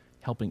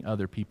 helping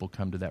other people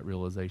come to that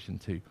realization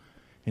too.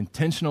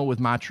 Intentional with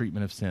my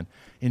treatment of sin.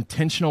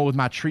 Intentional with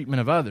my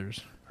treatment of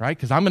others. Right?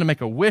 Because I'm going to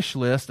make a wish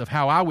list of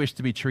how I wish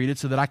to be treated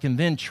so that I can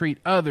then treat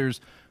others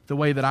the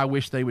way that I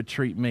wish they would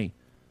treat me.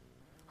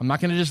 I'm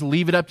not going to just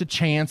leave it up to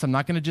chance. I'm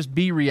not going to just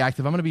be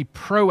reactive. I'm going to be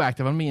proactive.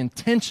 I'm going to be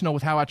intentional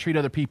with how I treat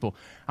other people.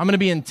 I'm going to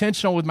be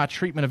intentional with my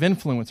treatment of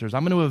influencers.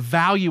 I'm going to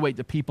evaluate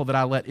the people that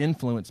I let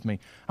influence me.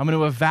 I'm going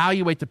to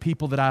evaluate the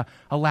people that I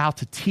allow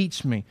to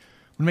teach me. I'm going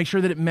to make sure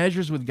that it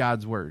measures with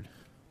God's word.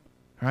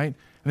 Right? And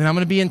then I'm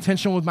going to be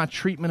intentional with my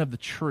treatment of the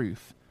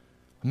truth.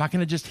 I'm not going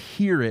to just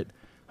hear it.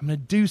 I'm going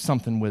to do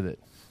something with it.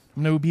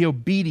 I'm going to be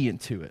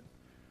obedient to it.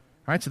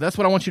 All right, so that's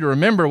what I want you to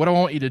remember. What I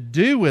want you to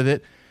do with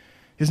it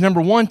is,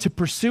 number one, to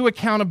pursue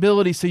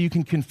accountability so you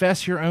can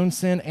confess your own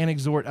sin and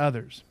exhort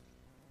others.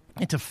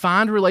 And to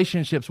find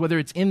relationships, whether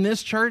it's in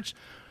this church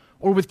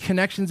or with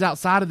connections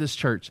outside of this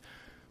church,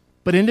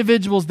 but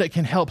individuals that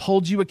can help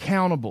hold you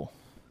accountable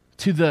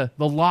to the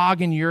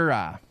log in your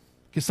eye.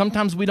 Because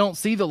sometimes we don't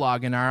see the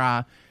log in our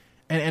eye,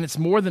 and it's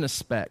more than a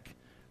speck,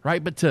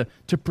 right? But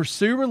to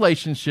pursue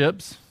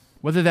relationships,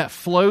 whether that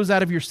flows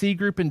out of your C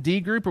group and D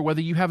group or whether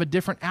you have a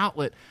different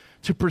outlet,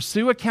 to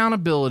pursue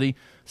accountability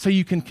so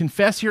you can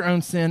confess your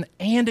own sin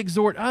and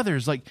exhort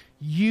others. Like,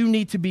 you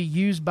need to be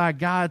used by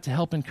God to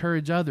help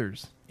encourage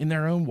others in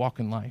their own walk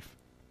in life.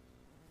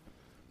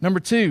 Number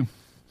two,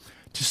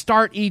 to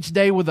start each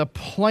day with a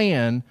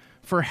plan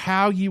for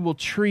how you will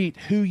treat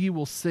who you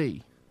will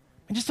see.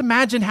 And just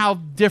imagine how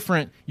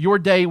different your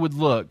day would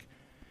look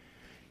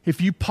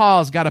if you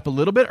got up a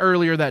little bit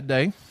earlier that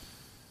day,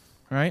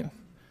 right?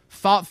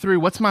 Thought through,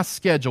 what's my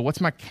schedule?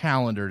 What's my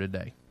calendar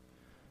today?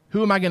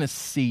 Who am I going to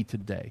see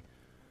today?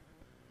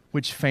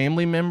 Which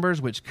family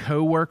members, which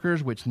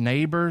coworkers, which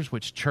neighbors,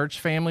 which church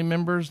family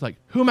members? Like,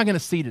 who am I going to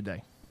see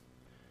today?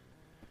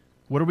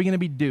 What are we going to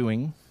be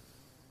doing?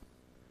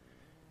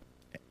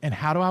 And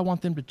how do I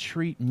want them to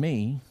treat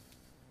me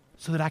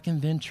so that I can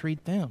then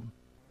treat them?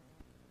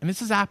 And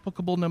this is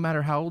applicable no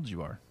matter how old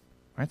you are,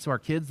 right? So our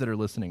kids that are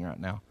listening right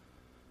now,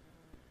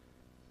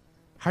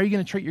 how are you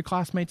going to treat your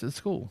classmates at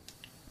school?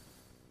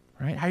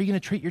 Right? How are you going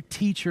to treat your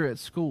teacher at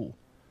school?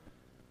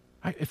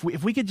 Right?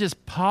 If we could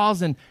just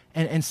pause and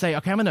say,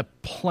 okay, I'm going to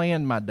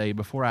plan my day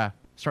before I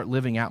start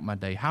living out my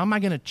day. How am I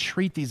going to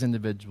treat these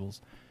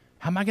individuals?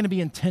 How am I going to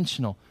be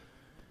intentional?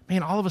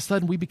 Man, all of a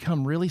sudden we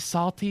become really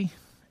salty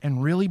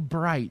and really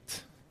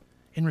bright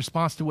in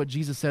response to what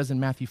Jesus says in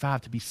Matthew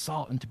 5, to be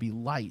salt and to be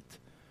light.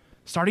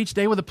 Start each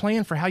day with a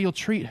plan for how you'll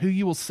treat who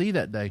you will see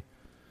that day.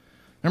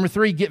 Number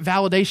 3, get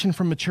validation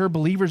from mature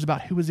believers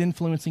about who is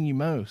influencing you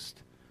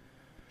most.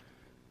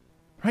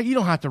 Right? You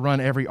don't have to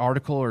run every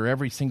article or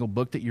every single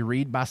book that you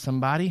read by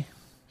somebody.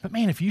 But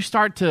man, if you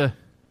start to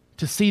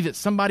see that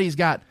somebody's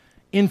got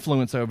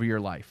influence over your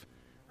life,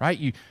 right?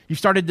 You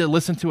started to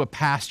listen to a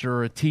pastor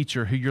or a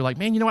teacher who you're like,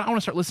 man, you know what? I want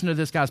to start listening to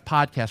this guy's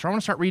podcast, or I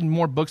want to start reading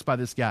more books by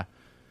this guy.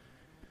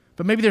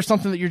 But maybe there's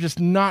something that you're just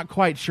not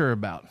quite sure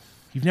about.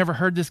 You've never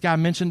heard this guy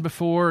mentioned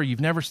before, or you've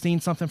never seen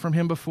something from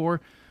him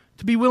before.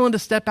 To be willing to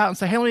step out and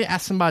say, hey, let me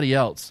ask somebody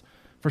else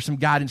for some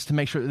guidance to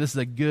make sure that this is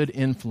a good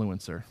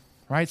influencer,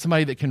 right?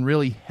 Somebody that can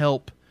really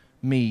help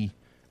me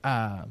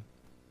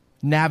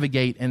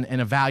navigate and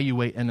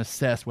evaluate and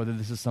assess whether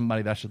this is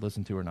somebody that I should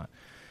listen to or not.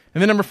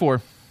 And then number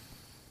 4,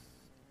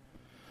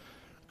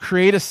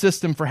 create a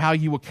system for how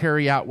you will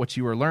carry out what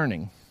you are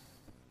learning.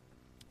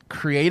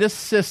 Create a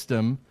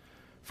system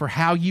for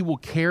how you will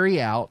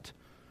carry out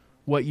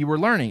what you were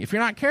learning. If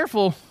you're not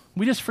careful,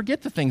 we just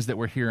forget the things that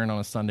we're hearing on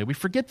a Sunday. We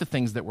forget the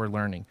things that we're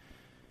learning.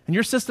 And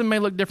your system may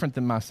look different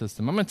than my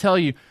system. I'm going to tell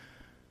you,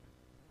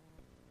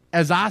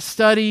 as I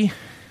study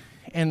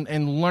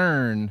and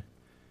learn,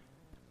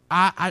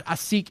 I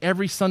seek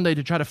every Sunday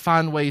to try to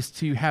find ways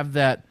to have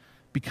that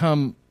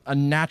become a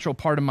natural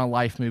part of my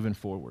life moving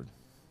forward.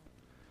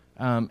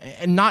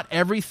 And not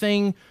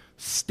everything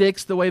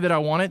sticks the way that I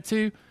want it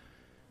to,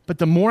 but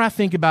the more I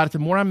think about it, the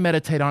more I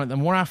meditate on it, the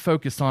more I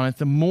focus on it,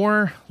 the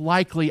more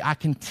likely I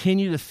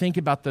continue to think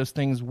about those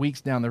things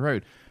weeks down the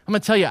road. I'm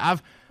going to tell you,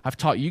 I've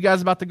taught you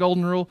guys about the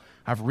Golden Rule.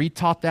 I've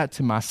retaught that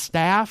to my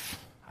staff.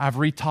 I've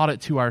retaught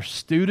it to our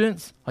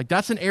students. Like,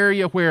 that's an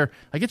area where,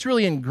 like, it's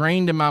really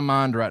ingrained in my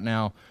mind right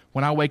now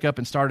when I wake up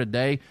and start a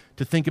day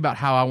to think about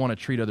how I want to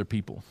treat other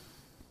people.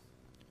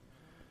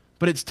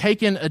 But it's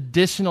taken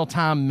additional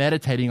time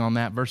meditating on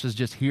that versus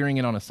just hearing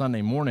it on a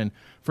Sunday morning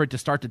for it to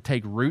start to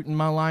take root in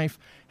my life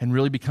and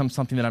really become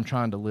something that I'm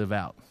trying to live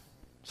out.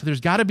 So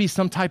there's got to be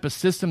some type of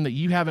system that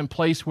you have in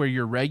place where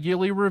you're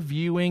regularly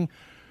reviewing,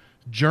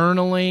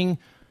 journaling,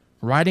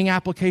 writing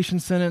application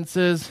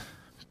sentences,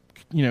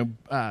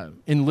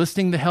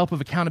 enlisting the help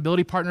of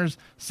accountability partners,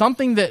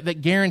 something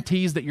that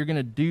guarantees that you're going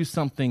to do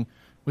something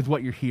with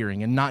what you're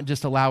hearing and not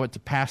just allow it to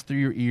pass through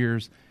your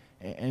ears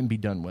and be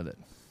done with it,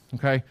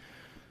 okay?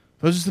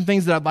 Those are some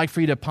things that I'd like for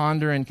you to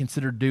ponder and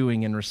consider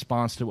doing in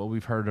response to what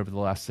we've heard over the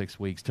last 6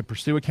 weeks. To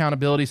pursue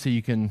accountability so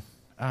you can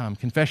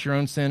confess your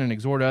own sin and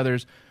exhort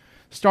others.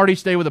 Start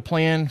each day with a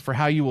plan for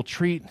how you will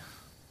treat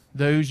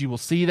those you will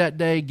see that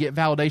day. Get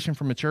validation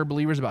from mature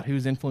believers about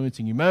who's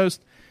influencing you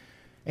most.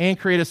 And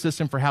create a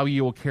system for how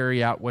you will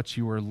carry out what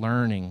you are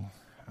learning.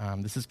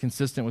 This is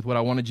consistent with what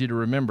I wanted you to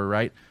remember,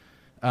 right?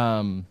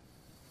 To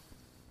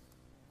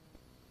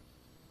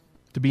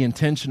be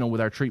intentional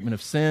with our treatment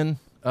of sin,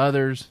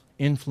 others,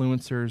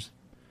 influencers,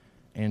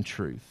 and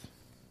truth.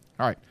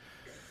 All right.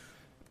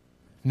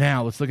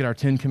 Now, let's look at our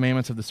 10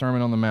 commandments of the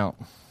Sermon on the Mount.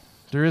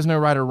 There is no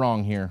right or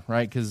wrong here,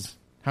 right? Because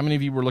how many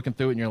of you were looking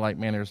through it and you're like,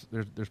 man,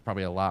 there's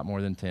probably a lot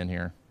more than 10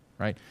 here,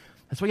 right?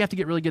 That's why you have to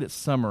get really good at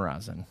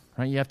summarizing,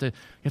 right? You have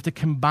to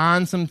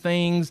combine some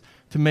things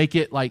to make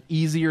it like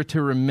easier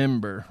to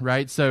remember,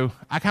 right? So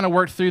I kind of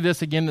worked through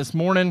this again this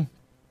morning,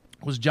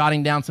 was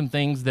jotting down some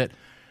things that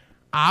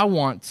I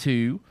want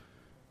to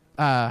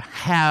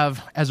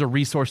have as a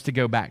resource to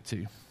go back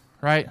to,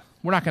 right?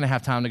 We're not going to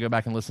have time to go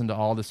back and listen to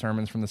all the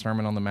sermons from the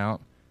Sermon on the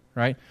Mount,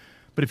 right?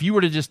 But if you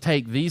were to just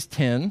take these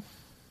 10,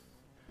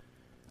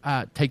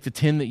 take the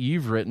 10 that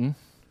you've written,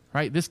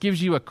 right? This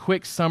gives you a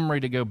quick summary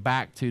to go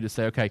back to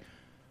say, okay,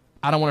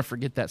 I don't want to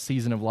forget that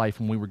season of life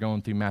when we were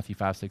going through Matthew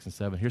 5, 6, and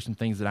 7. Here's some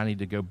things that I need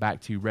to go back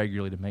to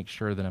regularly to make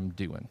sure that I'm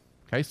doing.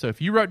 Okay, so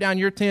if you wrote down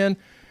your 10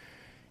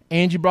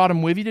 and you brought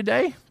them with you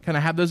today, kind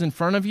of have those in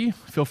front of you,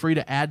 feel free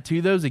to add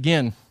to those.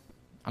 Again,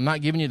 I'm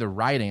not giving you the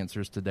right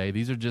answers today.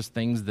 These are just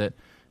things that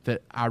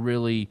I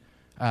really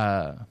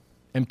am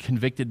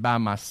convicted by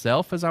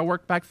myself as I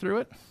work back through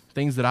it,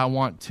 things that I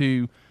want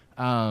to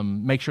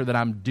make sure that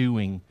I'm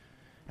doing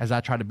as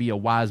I try to be a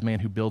wise man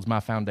who builds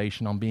my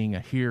foundation on being a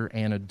hearer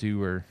and a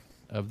doer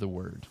of the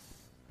word,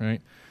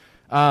 right?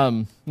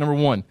 Number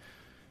 1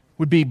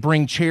 would be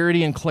bring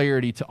charity and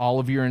clarity to all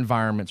of your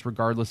environments,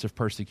 regardless of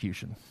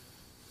persecution.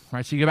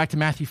 Right? So you go back to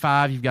Matthew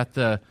 5, you've got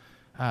the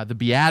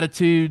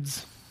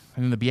Beatitudes,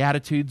 and then the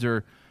Beatitudes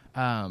are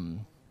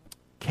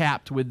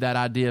capped with that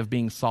idea of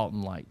being salt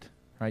and light.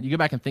 Right? You go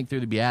back and think through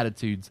the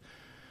Beatitudes,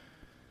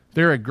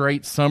 they're a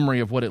great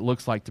summary of what it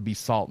looks like to be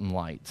salt and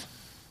light,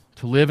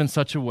 to live in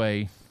such a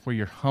way where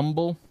you're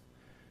humble,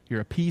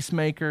 you're a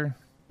peacemaker,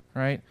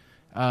 right?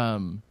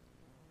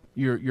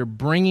 You're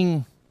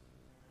bringing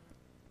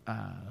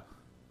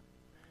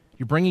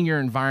your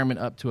environment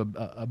up to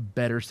a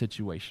better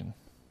situation,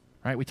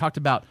 right? We talked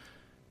about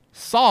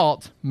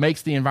salt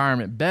makes the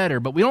environment better,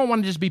 but we don't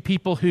want to just be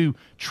people who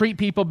treat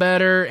people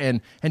better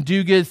and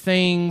do good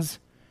things,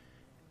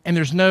 and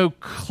there's no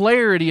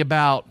clarity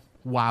about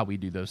why we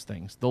do those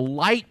things. The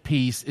light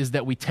piece is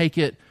that we take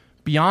it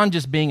beyond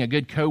just being a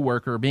good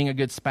coworker or being a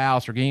good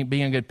spouse or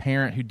being a good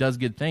parent who does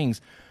good things.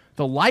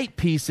 The light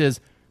piece is,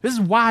 this is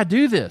why I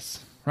do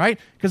this, right?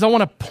 Because I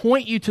want to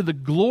point you to the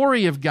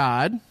glory of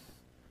God,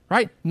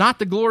 right? Not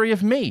the glory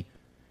of me.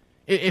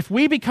 If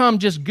we become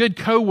just good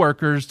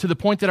coworkers to the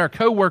point that our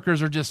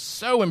coworkers are just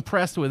so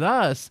impressed with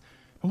us,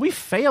 we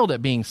failed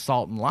at being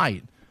salt and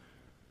light.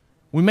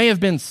 We may have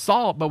been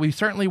salt, but we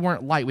certainly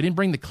weren't light. We didn't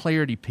bring the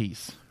clarity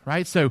piece,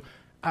 right? So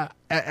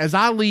as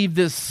I leave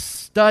this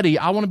study,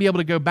 I want to be able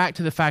to go back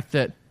to the fact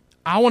that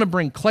I want to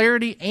bring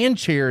clarity and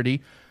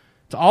charity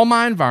to all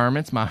my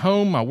environments, my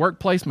home, my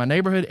workplace, my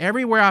neighborhood,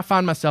 everywhere I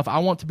find myself. I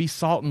want to be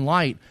salt and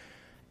light,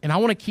 and I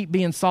want to keep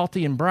being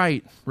salty and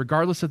bright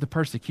regardless of the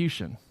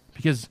persecution,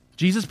 because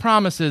Jesus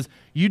promises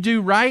you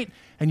do right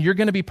and you're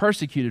going to be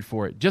persecuted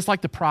for it, just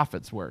like the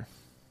prophets were.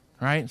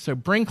 right? So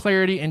bring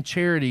clarity and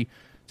charity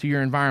to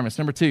your environments.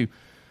 Number 2,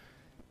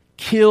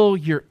 kill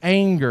your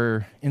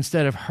anger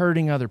instead of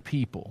hurting other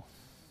people,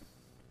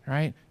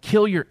 right?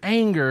 Kill your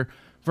anger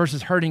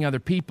versus hurting other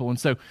people. And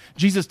so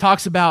Jesus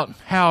talks about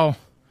how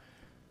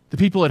the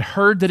people had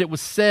heard that it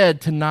was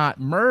said to not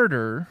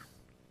murder,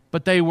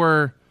 but they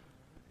were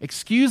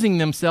excusing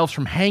themselves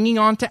from hanging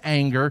on to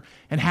anger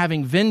and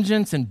having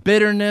vengeance and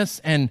bitterness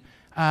and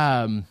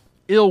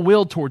ill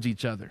will towards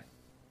each other,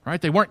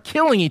 right? They weren't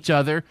killing each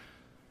other,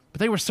 but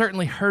they were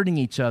certainly hurting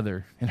each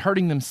other and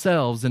hurting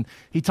themselves. And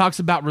he talks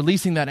about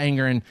releasing that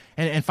anger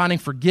and finding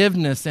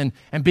forgiveness and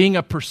being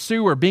a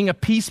pursuer, being a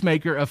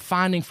peacemaker of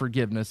finding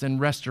forgiveness and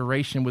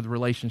restoration with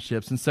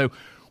relationships. And so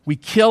we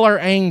kill our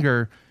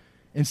anger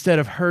instead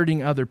of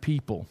hurting other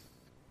people.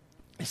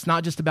 It's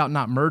not just about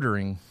not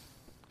murdering.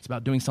 It's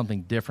about doing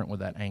something different with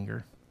that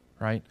anger,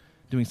 right?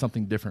 Doing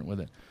something different with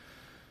it.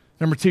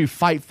 Number 2,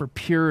 fight for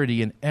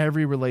purity in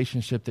every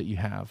relationship that you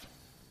have.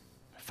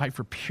 Fight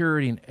for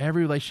purity in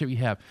every relationship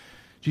you have.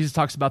 Jesus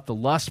talks about the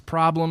lust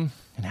problem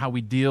and how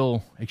we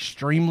deal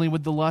extremely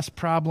with the lust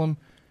problem,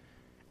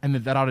 and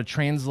that ought to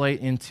translate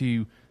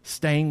into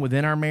staying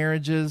within our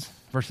marriages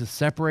versus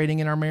separating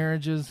in our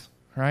marriages,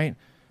 right?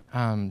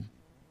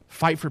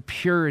 Fight for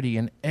purity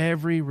in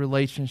every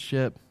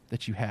relationship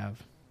that you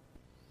have.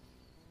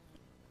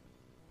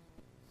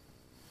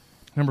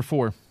 Number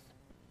 4,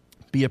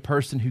 be a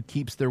person who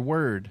keeps their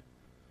word.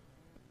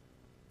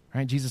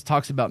 Right? Jesus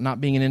talks about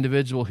not being an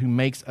individual who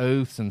makes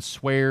oaths and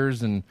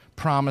swears and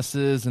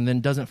promises and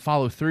then doesn't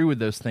follow through with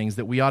those things,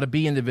 that we ought to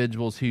be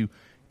individuals who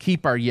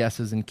keep our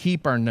yeses and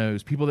keep our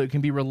nos, people that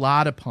can be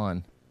relied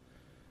upon,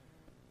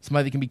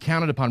 somebody that can be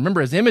counted upon. Remember,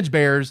 as image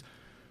bearers,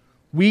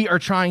 we are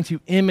trying to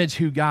image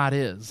who God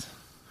is,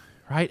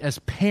 right? As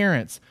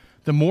parents,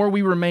 the more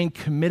we remain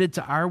committed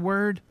to our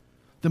word,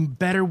 the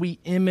better we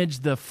image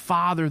the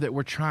Father that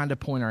we're trying to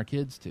point our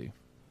kids to,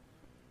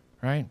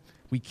 right?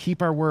 We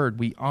keep our word.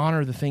 We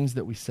honor the things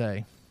that we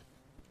say.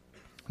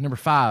 Number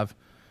 5,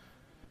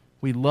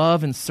 we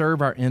love and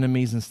serve our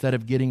enemies instead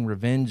of getting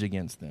revenge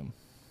against them.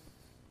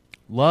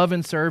 Love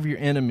and serve your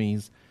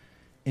enemies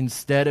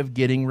instead of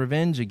getting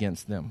revenge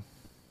against them.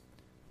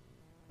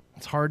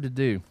 It's hard to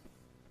do.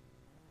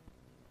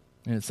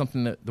 And it's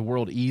something that the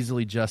world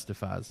easily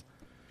justifies.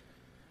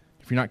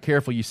 If you're not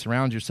careful, you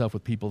surround yourself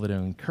with people that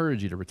will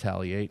encourage you to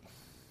retaliate,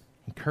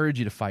 encourage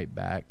you to fight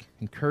back,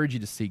 encourage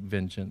you to seek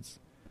vengeance.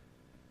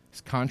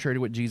 It's contrary to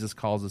what Jesus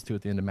calls us to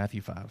at the end of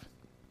Matthew 5.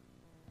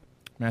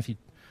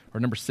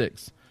 Number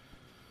 6.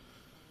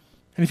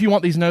 And if you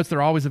want these notes,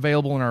 they're always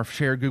available in our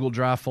shared Google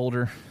Drive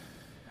folder.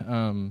 We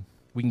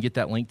can get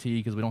that link to you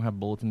because we don't have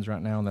bulletins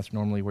right now, and that's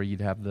normally where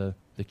you'd have the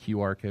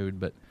QR code.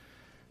 But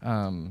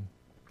I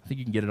think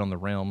you can get it on the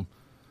Realm.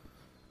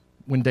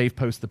 When Dave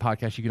posts the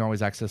podcast, you can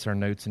always access our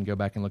notes and go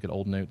back and look at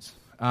old notes.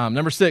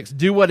 Number 6,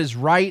 do what is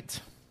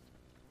right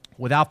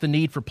without the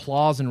need for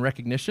applause and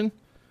recognition.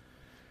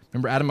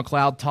 Remember, Adam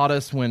McLeod taught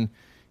us when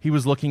he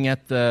was looking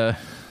at the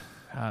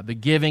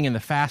giving and the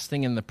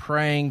fasting and the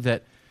praying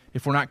that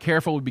if we're not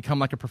careful, we become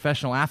like a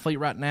professional athlete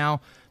right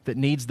now that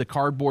needs the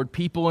cardboard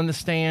people in the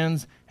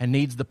stands and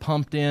needs the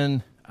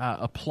pumped-in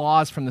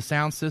applause from the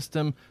sound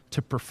system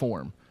to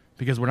perform,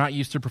 because we're not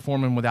used to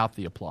performing without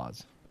the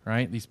applause,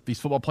 right? These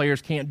football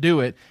players can't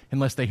do it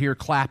unless they hear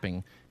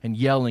clapping and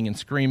yelling and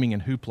screaming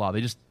and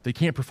hoopla. They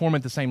can't perform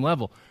at the same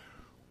level.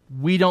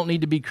 We don't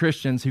need to be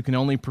Christians who can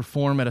only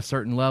perform at a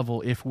certain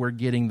level if we're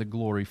getting the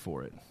glory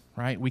for it,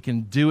 right? We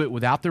can do it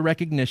without the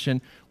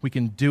recognition. We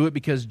can do it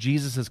because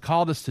Jesus has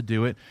called us to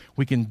do it.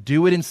 We can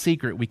do it in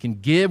secret. We can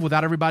give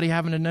without everybody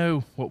having to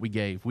know what we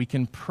gave. We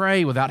can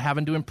pray without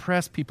having to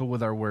impress people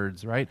with our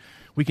words, right?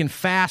 We can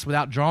fast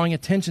without drawing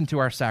attention to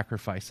our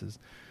sacrifices.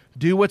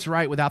 Do what's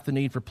right without the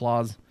need for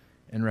applause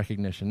and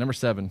recognition. Number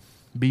 7,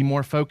 be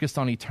more focused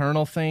on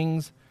eternal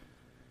things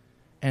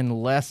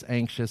and less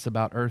anxious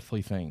about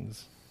earthly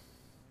things.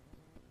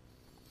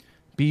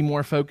 Be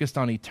more focused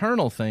on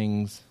eternal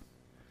things,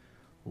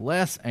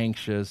 less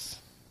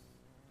anxious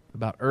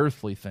about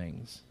earthly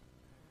things.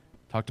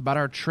 Talked about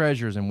our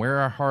treasures and where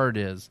our heart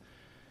is,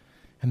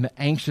 and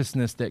the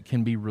anxiousness that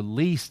can be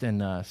released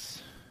in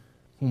us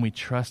when we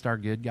trust our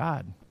good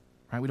God.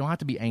 Right? We don't have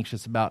to be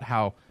anxious about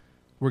how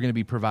we're going to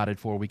be provided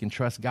for. We can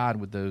trust God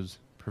with those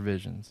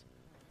provisions.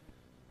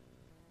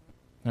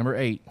 Number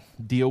 8,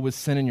 deal with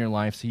sin in your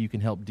life so you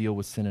can help deal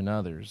with sin in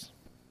others.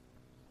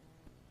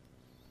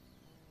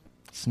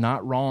 It's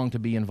not wrong to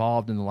be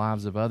involved in the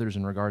lives of others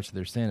in regards to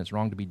their sin. It's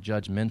wrong to be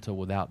judgmental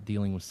without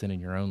dealing with sin in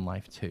your own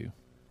life too.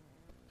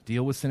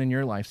 Deal with sin in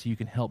your life so you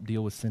can help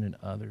deal with sin in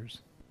others.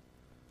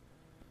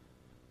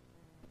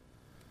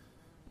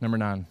 Number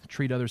 9,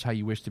 treat others how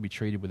you wish to be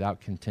treated without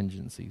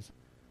contingencies.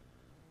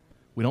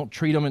 We don't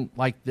treat them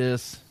like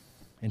this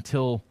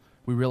until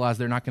we realize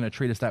they're not going to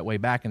treat us that way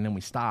back, and then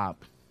we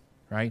stop,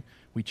 right?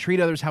 We treat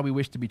others how we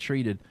wish to be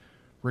treated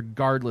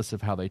regardless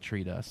of how they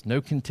treat us.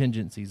 No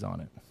contingencies on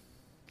it.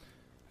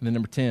 And then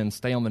number 10,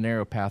 stay on the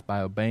narrow path by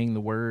obeying the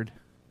word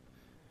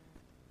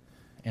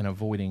and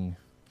avoiding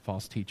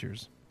false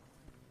teachers.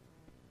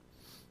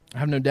 I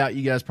have no doubt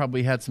you guys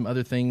probably had some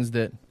other things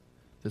that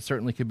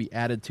certainly could be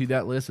added to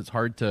that list. It's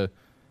hard to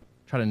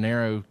try to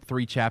narrow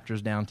 3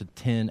 chapters down to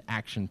 10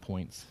 action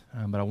points.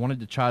 But I wanted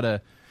to try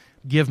to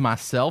give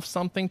myself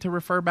something to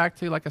refer back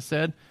to, like I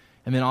said,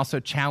 and then also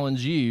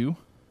challenge you.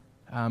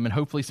 And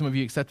hopefully some of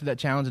you accepted that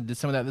challenge and did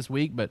some of that this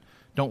week, but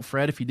don't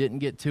fret if you didn't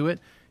get to it.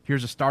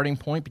 Here's a starting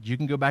point, but you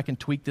can go back and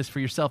tweak this for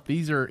yourself.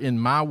 These are in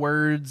my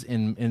words,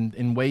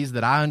 in ways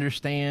that I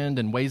understand,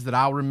 and ways that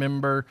I'll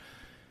remember.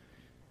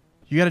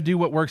 You got to do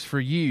what works for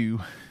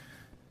you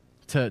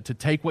to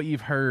take what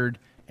you've heard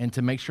and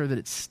to make sure that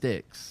it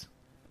sticks.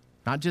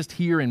 Not just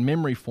here in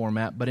memory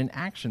format, but in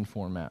action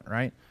format,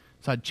 right?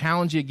 So I'd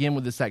challenge you again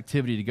with this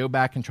activity to go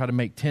back and try to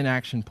make 10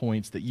 action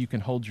points that you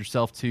can hold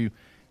yourself to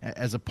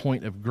as a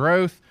point of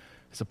growth,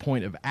 as a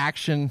point of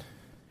action,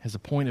 as a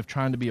point of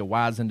trying to be a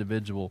wise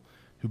individual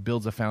who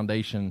builds a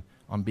foundation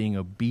on being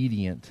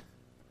obedient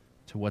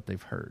to what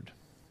they've heard.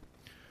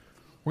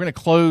 We're going to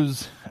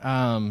close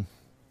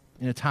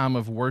in a time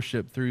of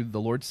worship through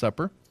the Lord's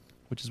Supper,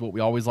 which is what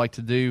we always like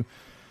to do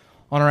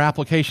on our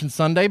Application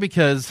Sunday,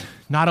 because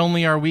not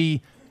only are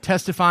we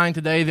testifying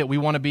today that we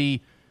want to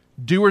be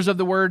doers of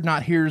the word,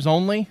 not hearers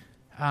only,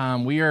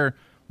 we are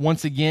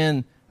once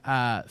again,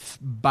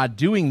 by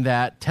doing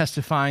that,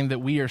 testifying that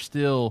we are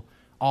still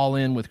all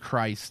in with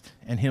Christ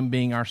and Him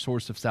being our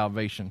source of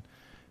salvation.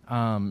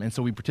 And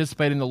so we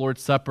participate in the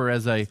Lord's Supper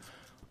as a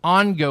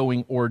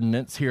ongoing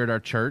ordinance here at our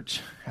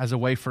church, as a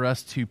way for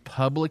us to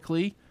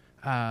publicly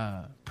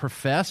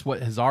profess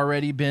what has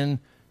already been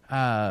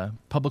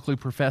publicly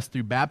professed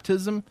through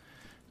baptism,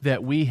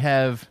 that we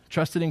have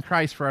trusted in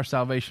Christ for our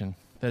salvation,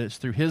 that it's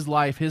through His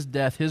life, His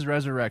death, His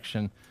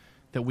resurrection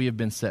that we have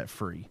been set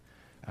free.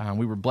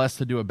 We were blessed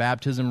to do a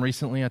baptism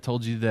recently. I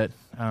told you that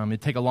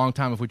it'd take a long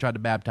time if we tried to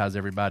baptize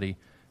everybody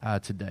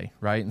today,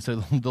 right? And so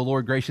the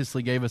Lord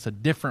graciously gave us a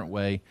different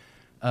way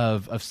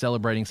of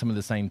celebrating some of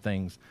the same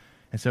things.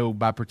 And so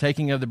by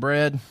partaking of the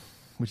bread,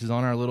 which is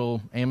on our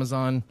little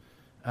Amazon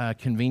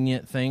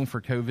convenient thing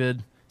for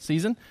COVID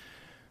season,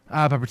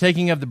 by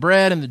partaking of the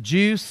bread and the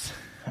juice,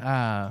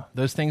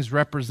 those things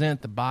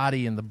represent the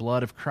body and the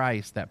blood of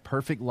Christ, that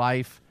perfect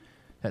life,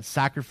 that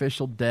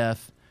sacrificial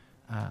death,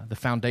 the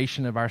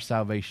foundation of our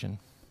salvation,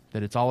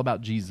 that it's all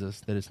about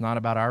Jesus, that it's not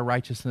about our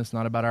righteousness,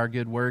 not about our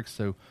good works.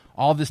 So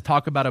all this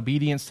talk about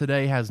obedience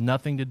today has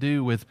nothing to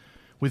do with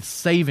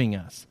saving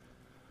us.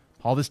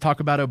 All this talk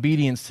about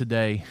obedience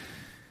today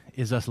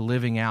is us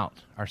living out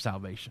our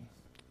salvation,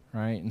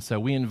 right? And so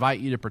we invite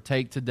you to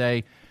partake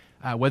today,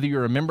 whether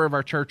you're a member of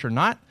our church or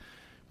not.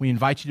 We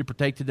invite you to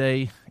partake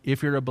today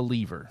if you're a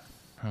believer.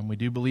 We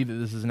do believe that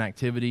this is an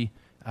activity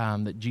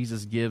that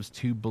Jesus gives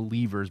to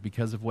believers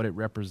because of what it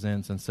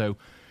represents. And so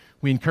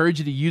we encourage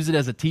you to use it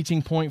as a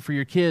teaching point for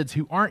your kids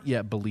who aren't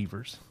yet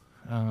believers,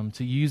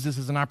 to use this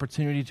as an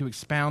opportunity to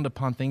expound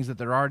upon things that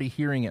they're already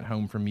hearing at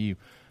home from you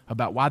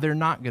about why they're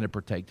not going to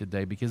partake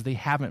today because they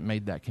haven't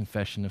made that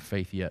confession of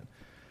faith yet.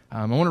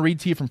 I want to read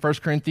to you from 1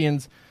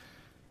 Corinthians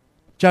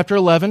chapter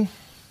 11,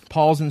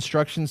 Paul's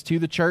instructions to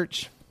the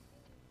church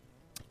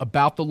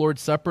about the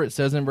Lord's Supper. It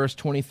says in verse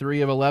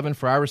 23 of 11,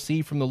 "For I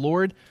received from the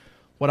Lord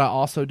what I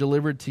also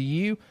delivered to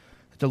you,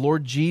 that the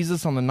Lord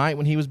Jesus, on the night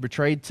when He was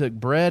betrayed, took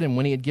bread, and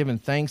when He had given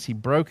thanks, He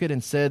broke it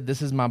and said,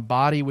 'This is my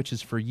body, which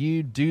is for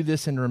you. Do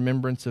this in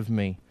remembrance of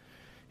me.'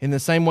 In the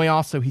same way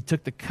also He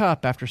took the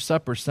cup after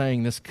supper,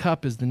 saying, 'This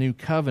cup is the new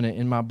covenant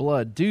in my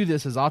blood. Do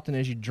this as often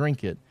as you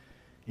drink it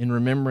in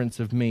remembrance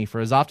of me. For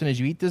as often as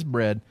you eat this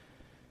bread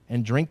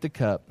and drink the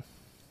cup,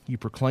 you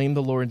proclaim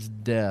the Lord's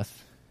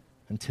death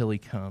until He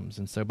comes.'"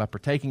 And so by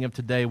partaking of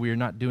today, we are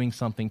not doing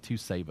something to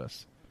save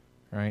us,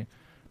 right?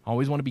 I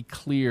always want to be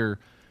clear,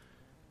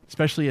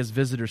 especially as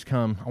visitors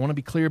come. I want to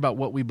be clear about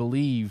what we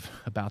believe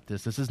about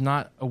this. This is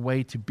not a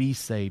way to be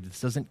saved.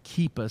 This doesn't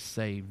keep us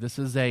saved. This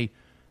is a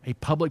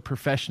public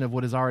profession of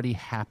what has already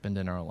happened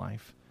in our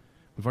life.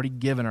 We've already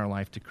given our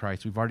life to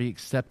Christ. We've already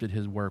accepted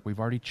His work. We've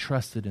already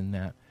trusted in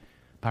that.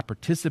 By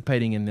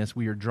participating in this,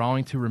 we are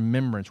drawing to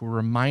remembrance. We're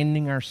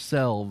reminding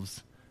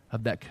ourselves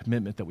of that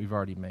commitment that we've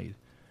already made.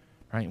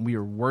 Right? And we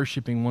are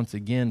worshiping once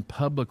again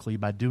publicly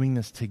by doing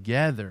this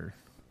together,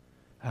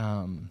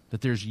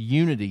 that there's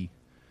unity,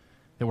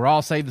 that we're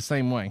all saved the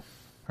same way.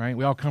 Right?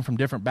 We all come from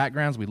different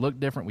backgrounds. We look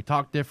different. We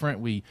talk different.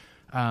 We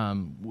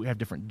have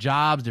different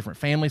jobs, different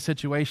family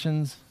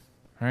situations.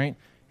 Right?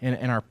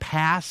 And our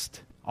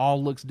past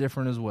all looks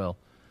different as well.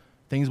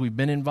 Things we've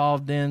been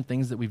involved in,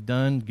 things that we've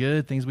done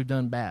good, things we've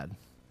done bad.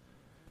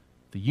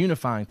 The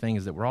unifying thing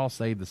is that we're all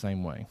saved the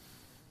same way.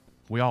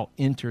 We all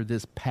enter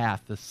this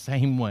path the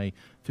same way,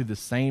 through the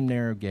same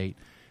narrow gate,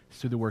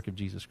 through the work of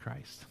Jesus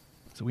Christ.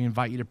 So we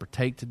invite you to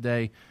partake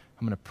today.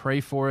 I'm going to pray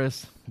for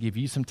us, give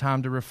you some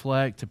time to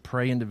reflect, to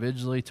pray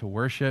individually, to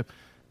worship.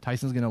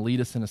 Tyson's going to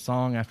lead us in a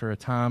song after a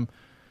time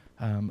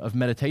of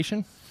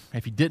meditation.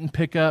 If you didn't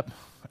pick up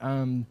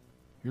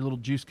your little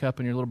juice cup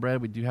and your little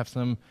bread, we do have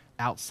some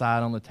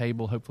outside on the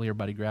table. Hopefully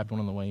everybody grabbed one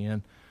on the way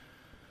in.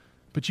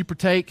 But you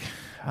partake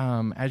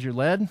as you're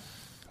led,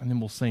 and then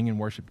we'll sing and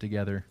worship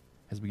together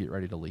as we get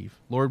ready to leave.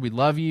 Lord, we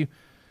love you.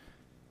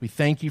 We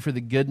thank you for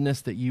the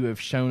goodness that you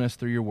have shown us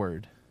through your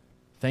word.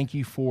 Thank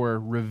you for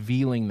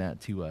revealing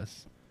that to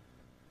us.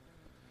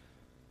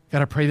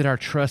 God, I pray that our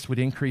trust would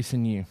increase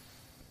in you.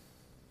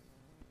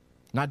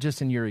 Not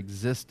just in your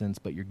existence,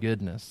 but your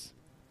goodness.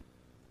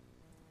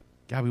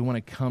 God, we want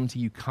to come to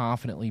you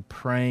confidently,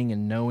 praying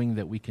and knowing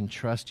that we can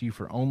trust you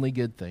for only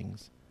good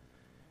things.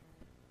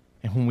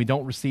 And when we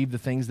don't receive the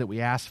things that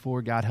we ask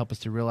for, God, help us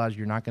to realize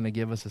you're not going to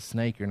give us a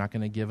snake. You're not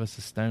going to give us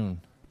a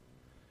stone.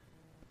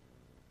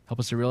 Help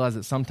us to realize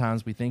that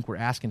sometimes we think we're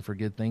asking for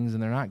good things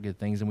and they're not good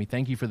things. And we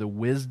thank you for the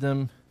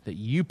wisdom that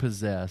you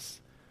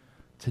possess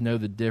to know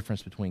the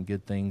difference between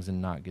good things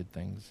and not good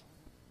things.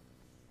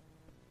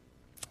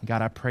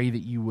 God, I pray that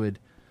you would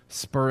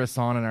spur us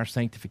on in our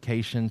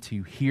sanctification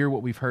to hear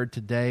what we've heard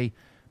today,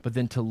 but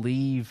then to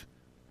leave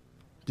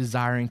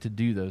desiring to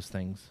do those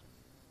things,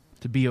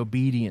 to be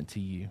obedient to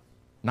you,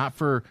 not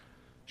for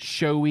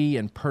showy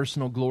and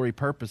personal glory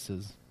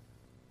purposes,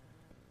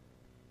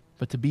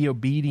 but to be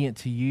obedient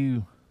to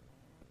you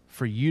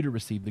for you to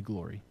receive the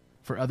glory,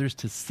 for others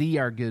to see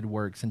our good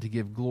works and to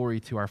give glory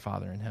to our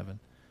Father in heaven.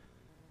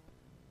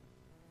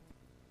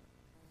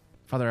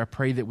 Father, I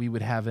pray that we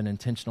would have an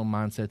intentional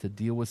mindset to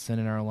deal with sin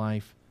in our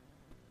life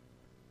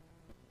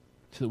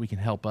so that we can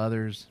help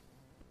others,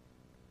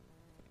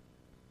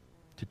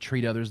 to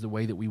treat others the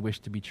way that we wish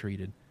to be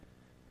treated.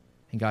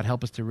 And God,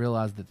 help us to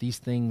realize that these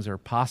things are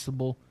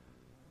possible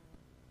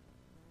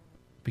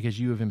because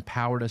you have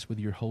empowered us with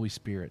your Holy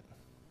Spirit.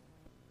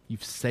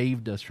 You've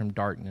saved us from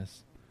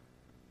darkness.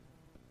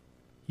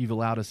 You've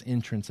allowed us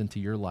entrance into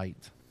your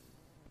light.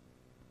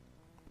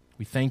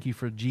 We thank you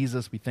for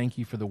Jesus. We thank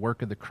you for the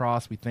work of the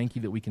cross. We thank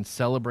you that we can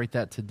celebrate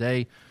that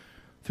today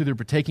through the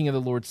partaking of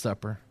the Lord's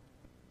Supper.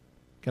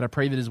 God, I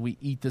pray that as we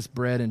eat this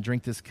bread and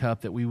drink this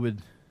cup, that we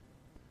would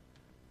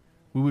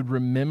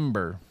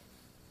remember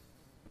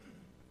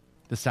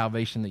the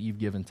salvation that you've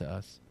given to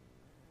us.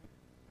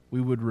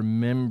 We would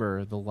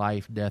remember the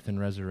life, death, and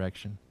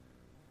resurrection.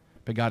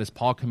 But God, as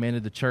Paul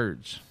commanded the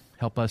church,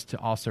 help us to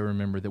also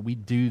remember that we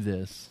do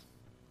this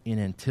in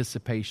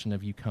anticipation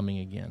of you coming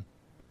again.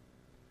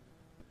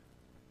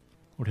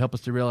 Lord, help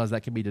us to realize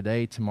that could be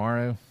today,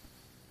 tomorrow.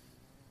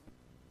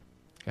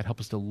 God,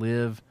 help us to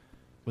live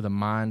with a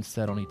mind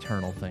set on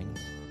eternal things.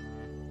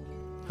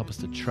 Help us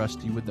to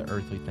trust you with the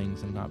earthly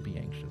things and not be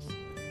anxious.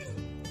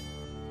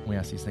 We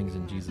ask these things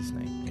in Jesus'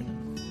 name. Amen.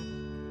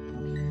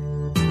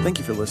 Thank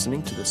you for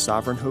listening to the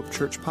Sovereign Hope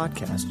Church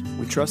podcast.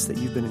 We trust that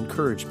you've been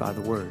encouraged by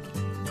the word.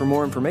 For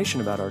more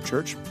information about our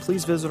church,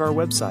 please visit our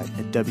website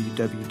at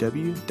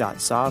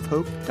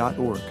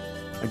www.sovhope.org.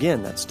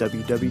 Again, that's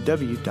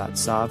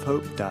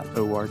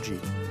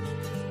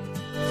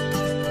www.sovhope.org.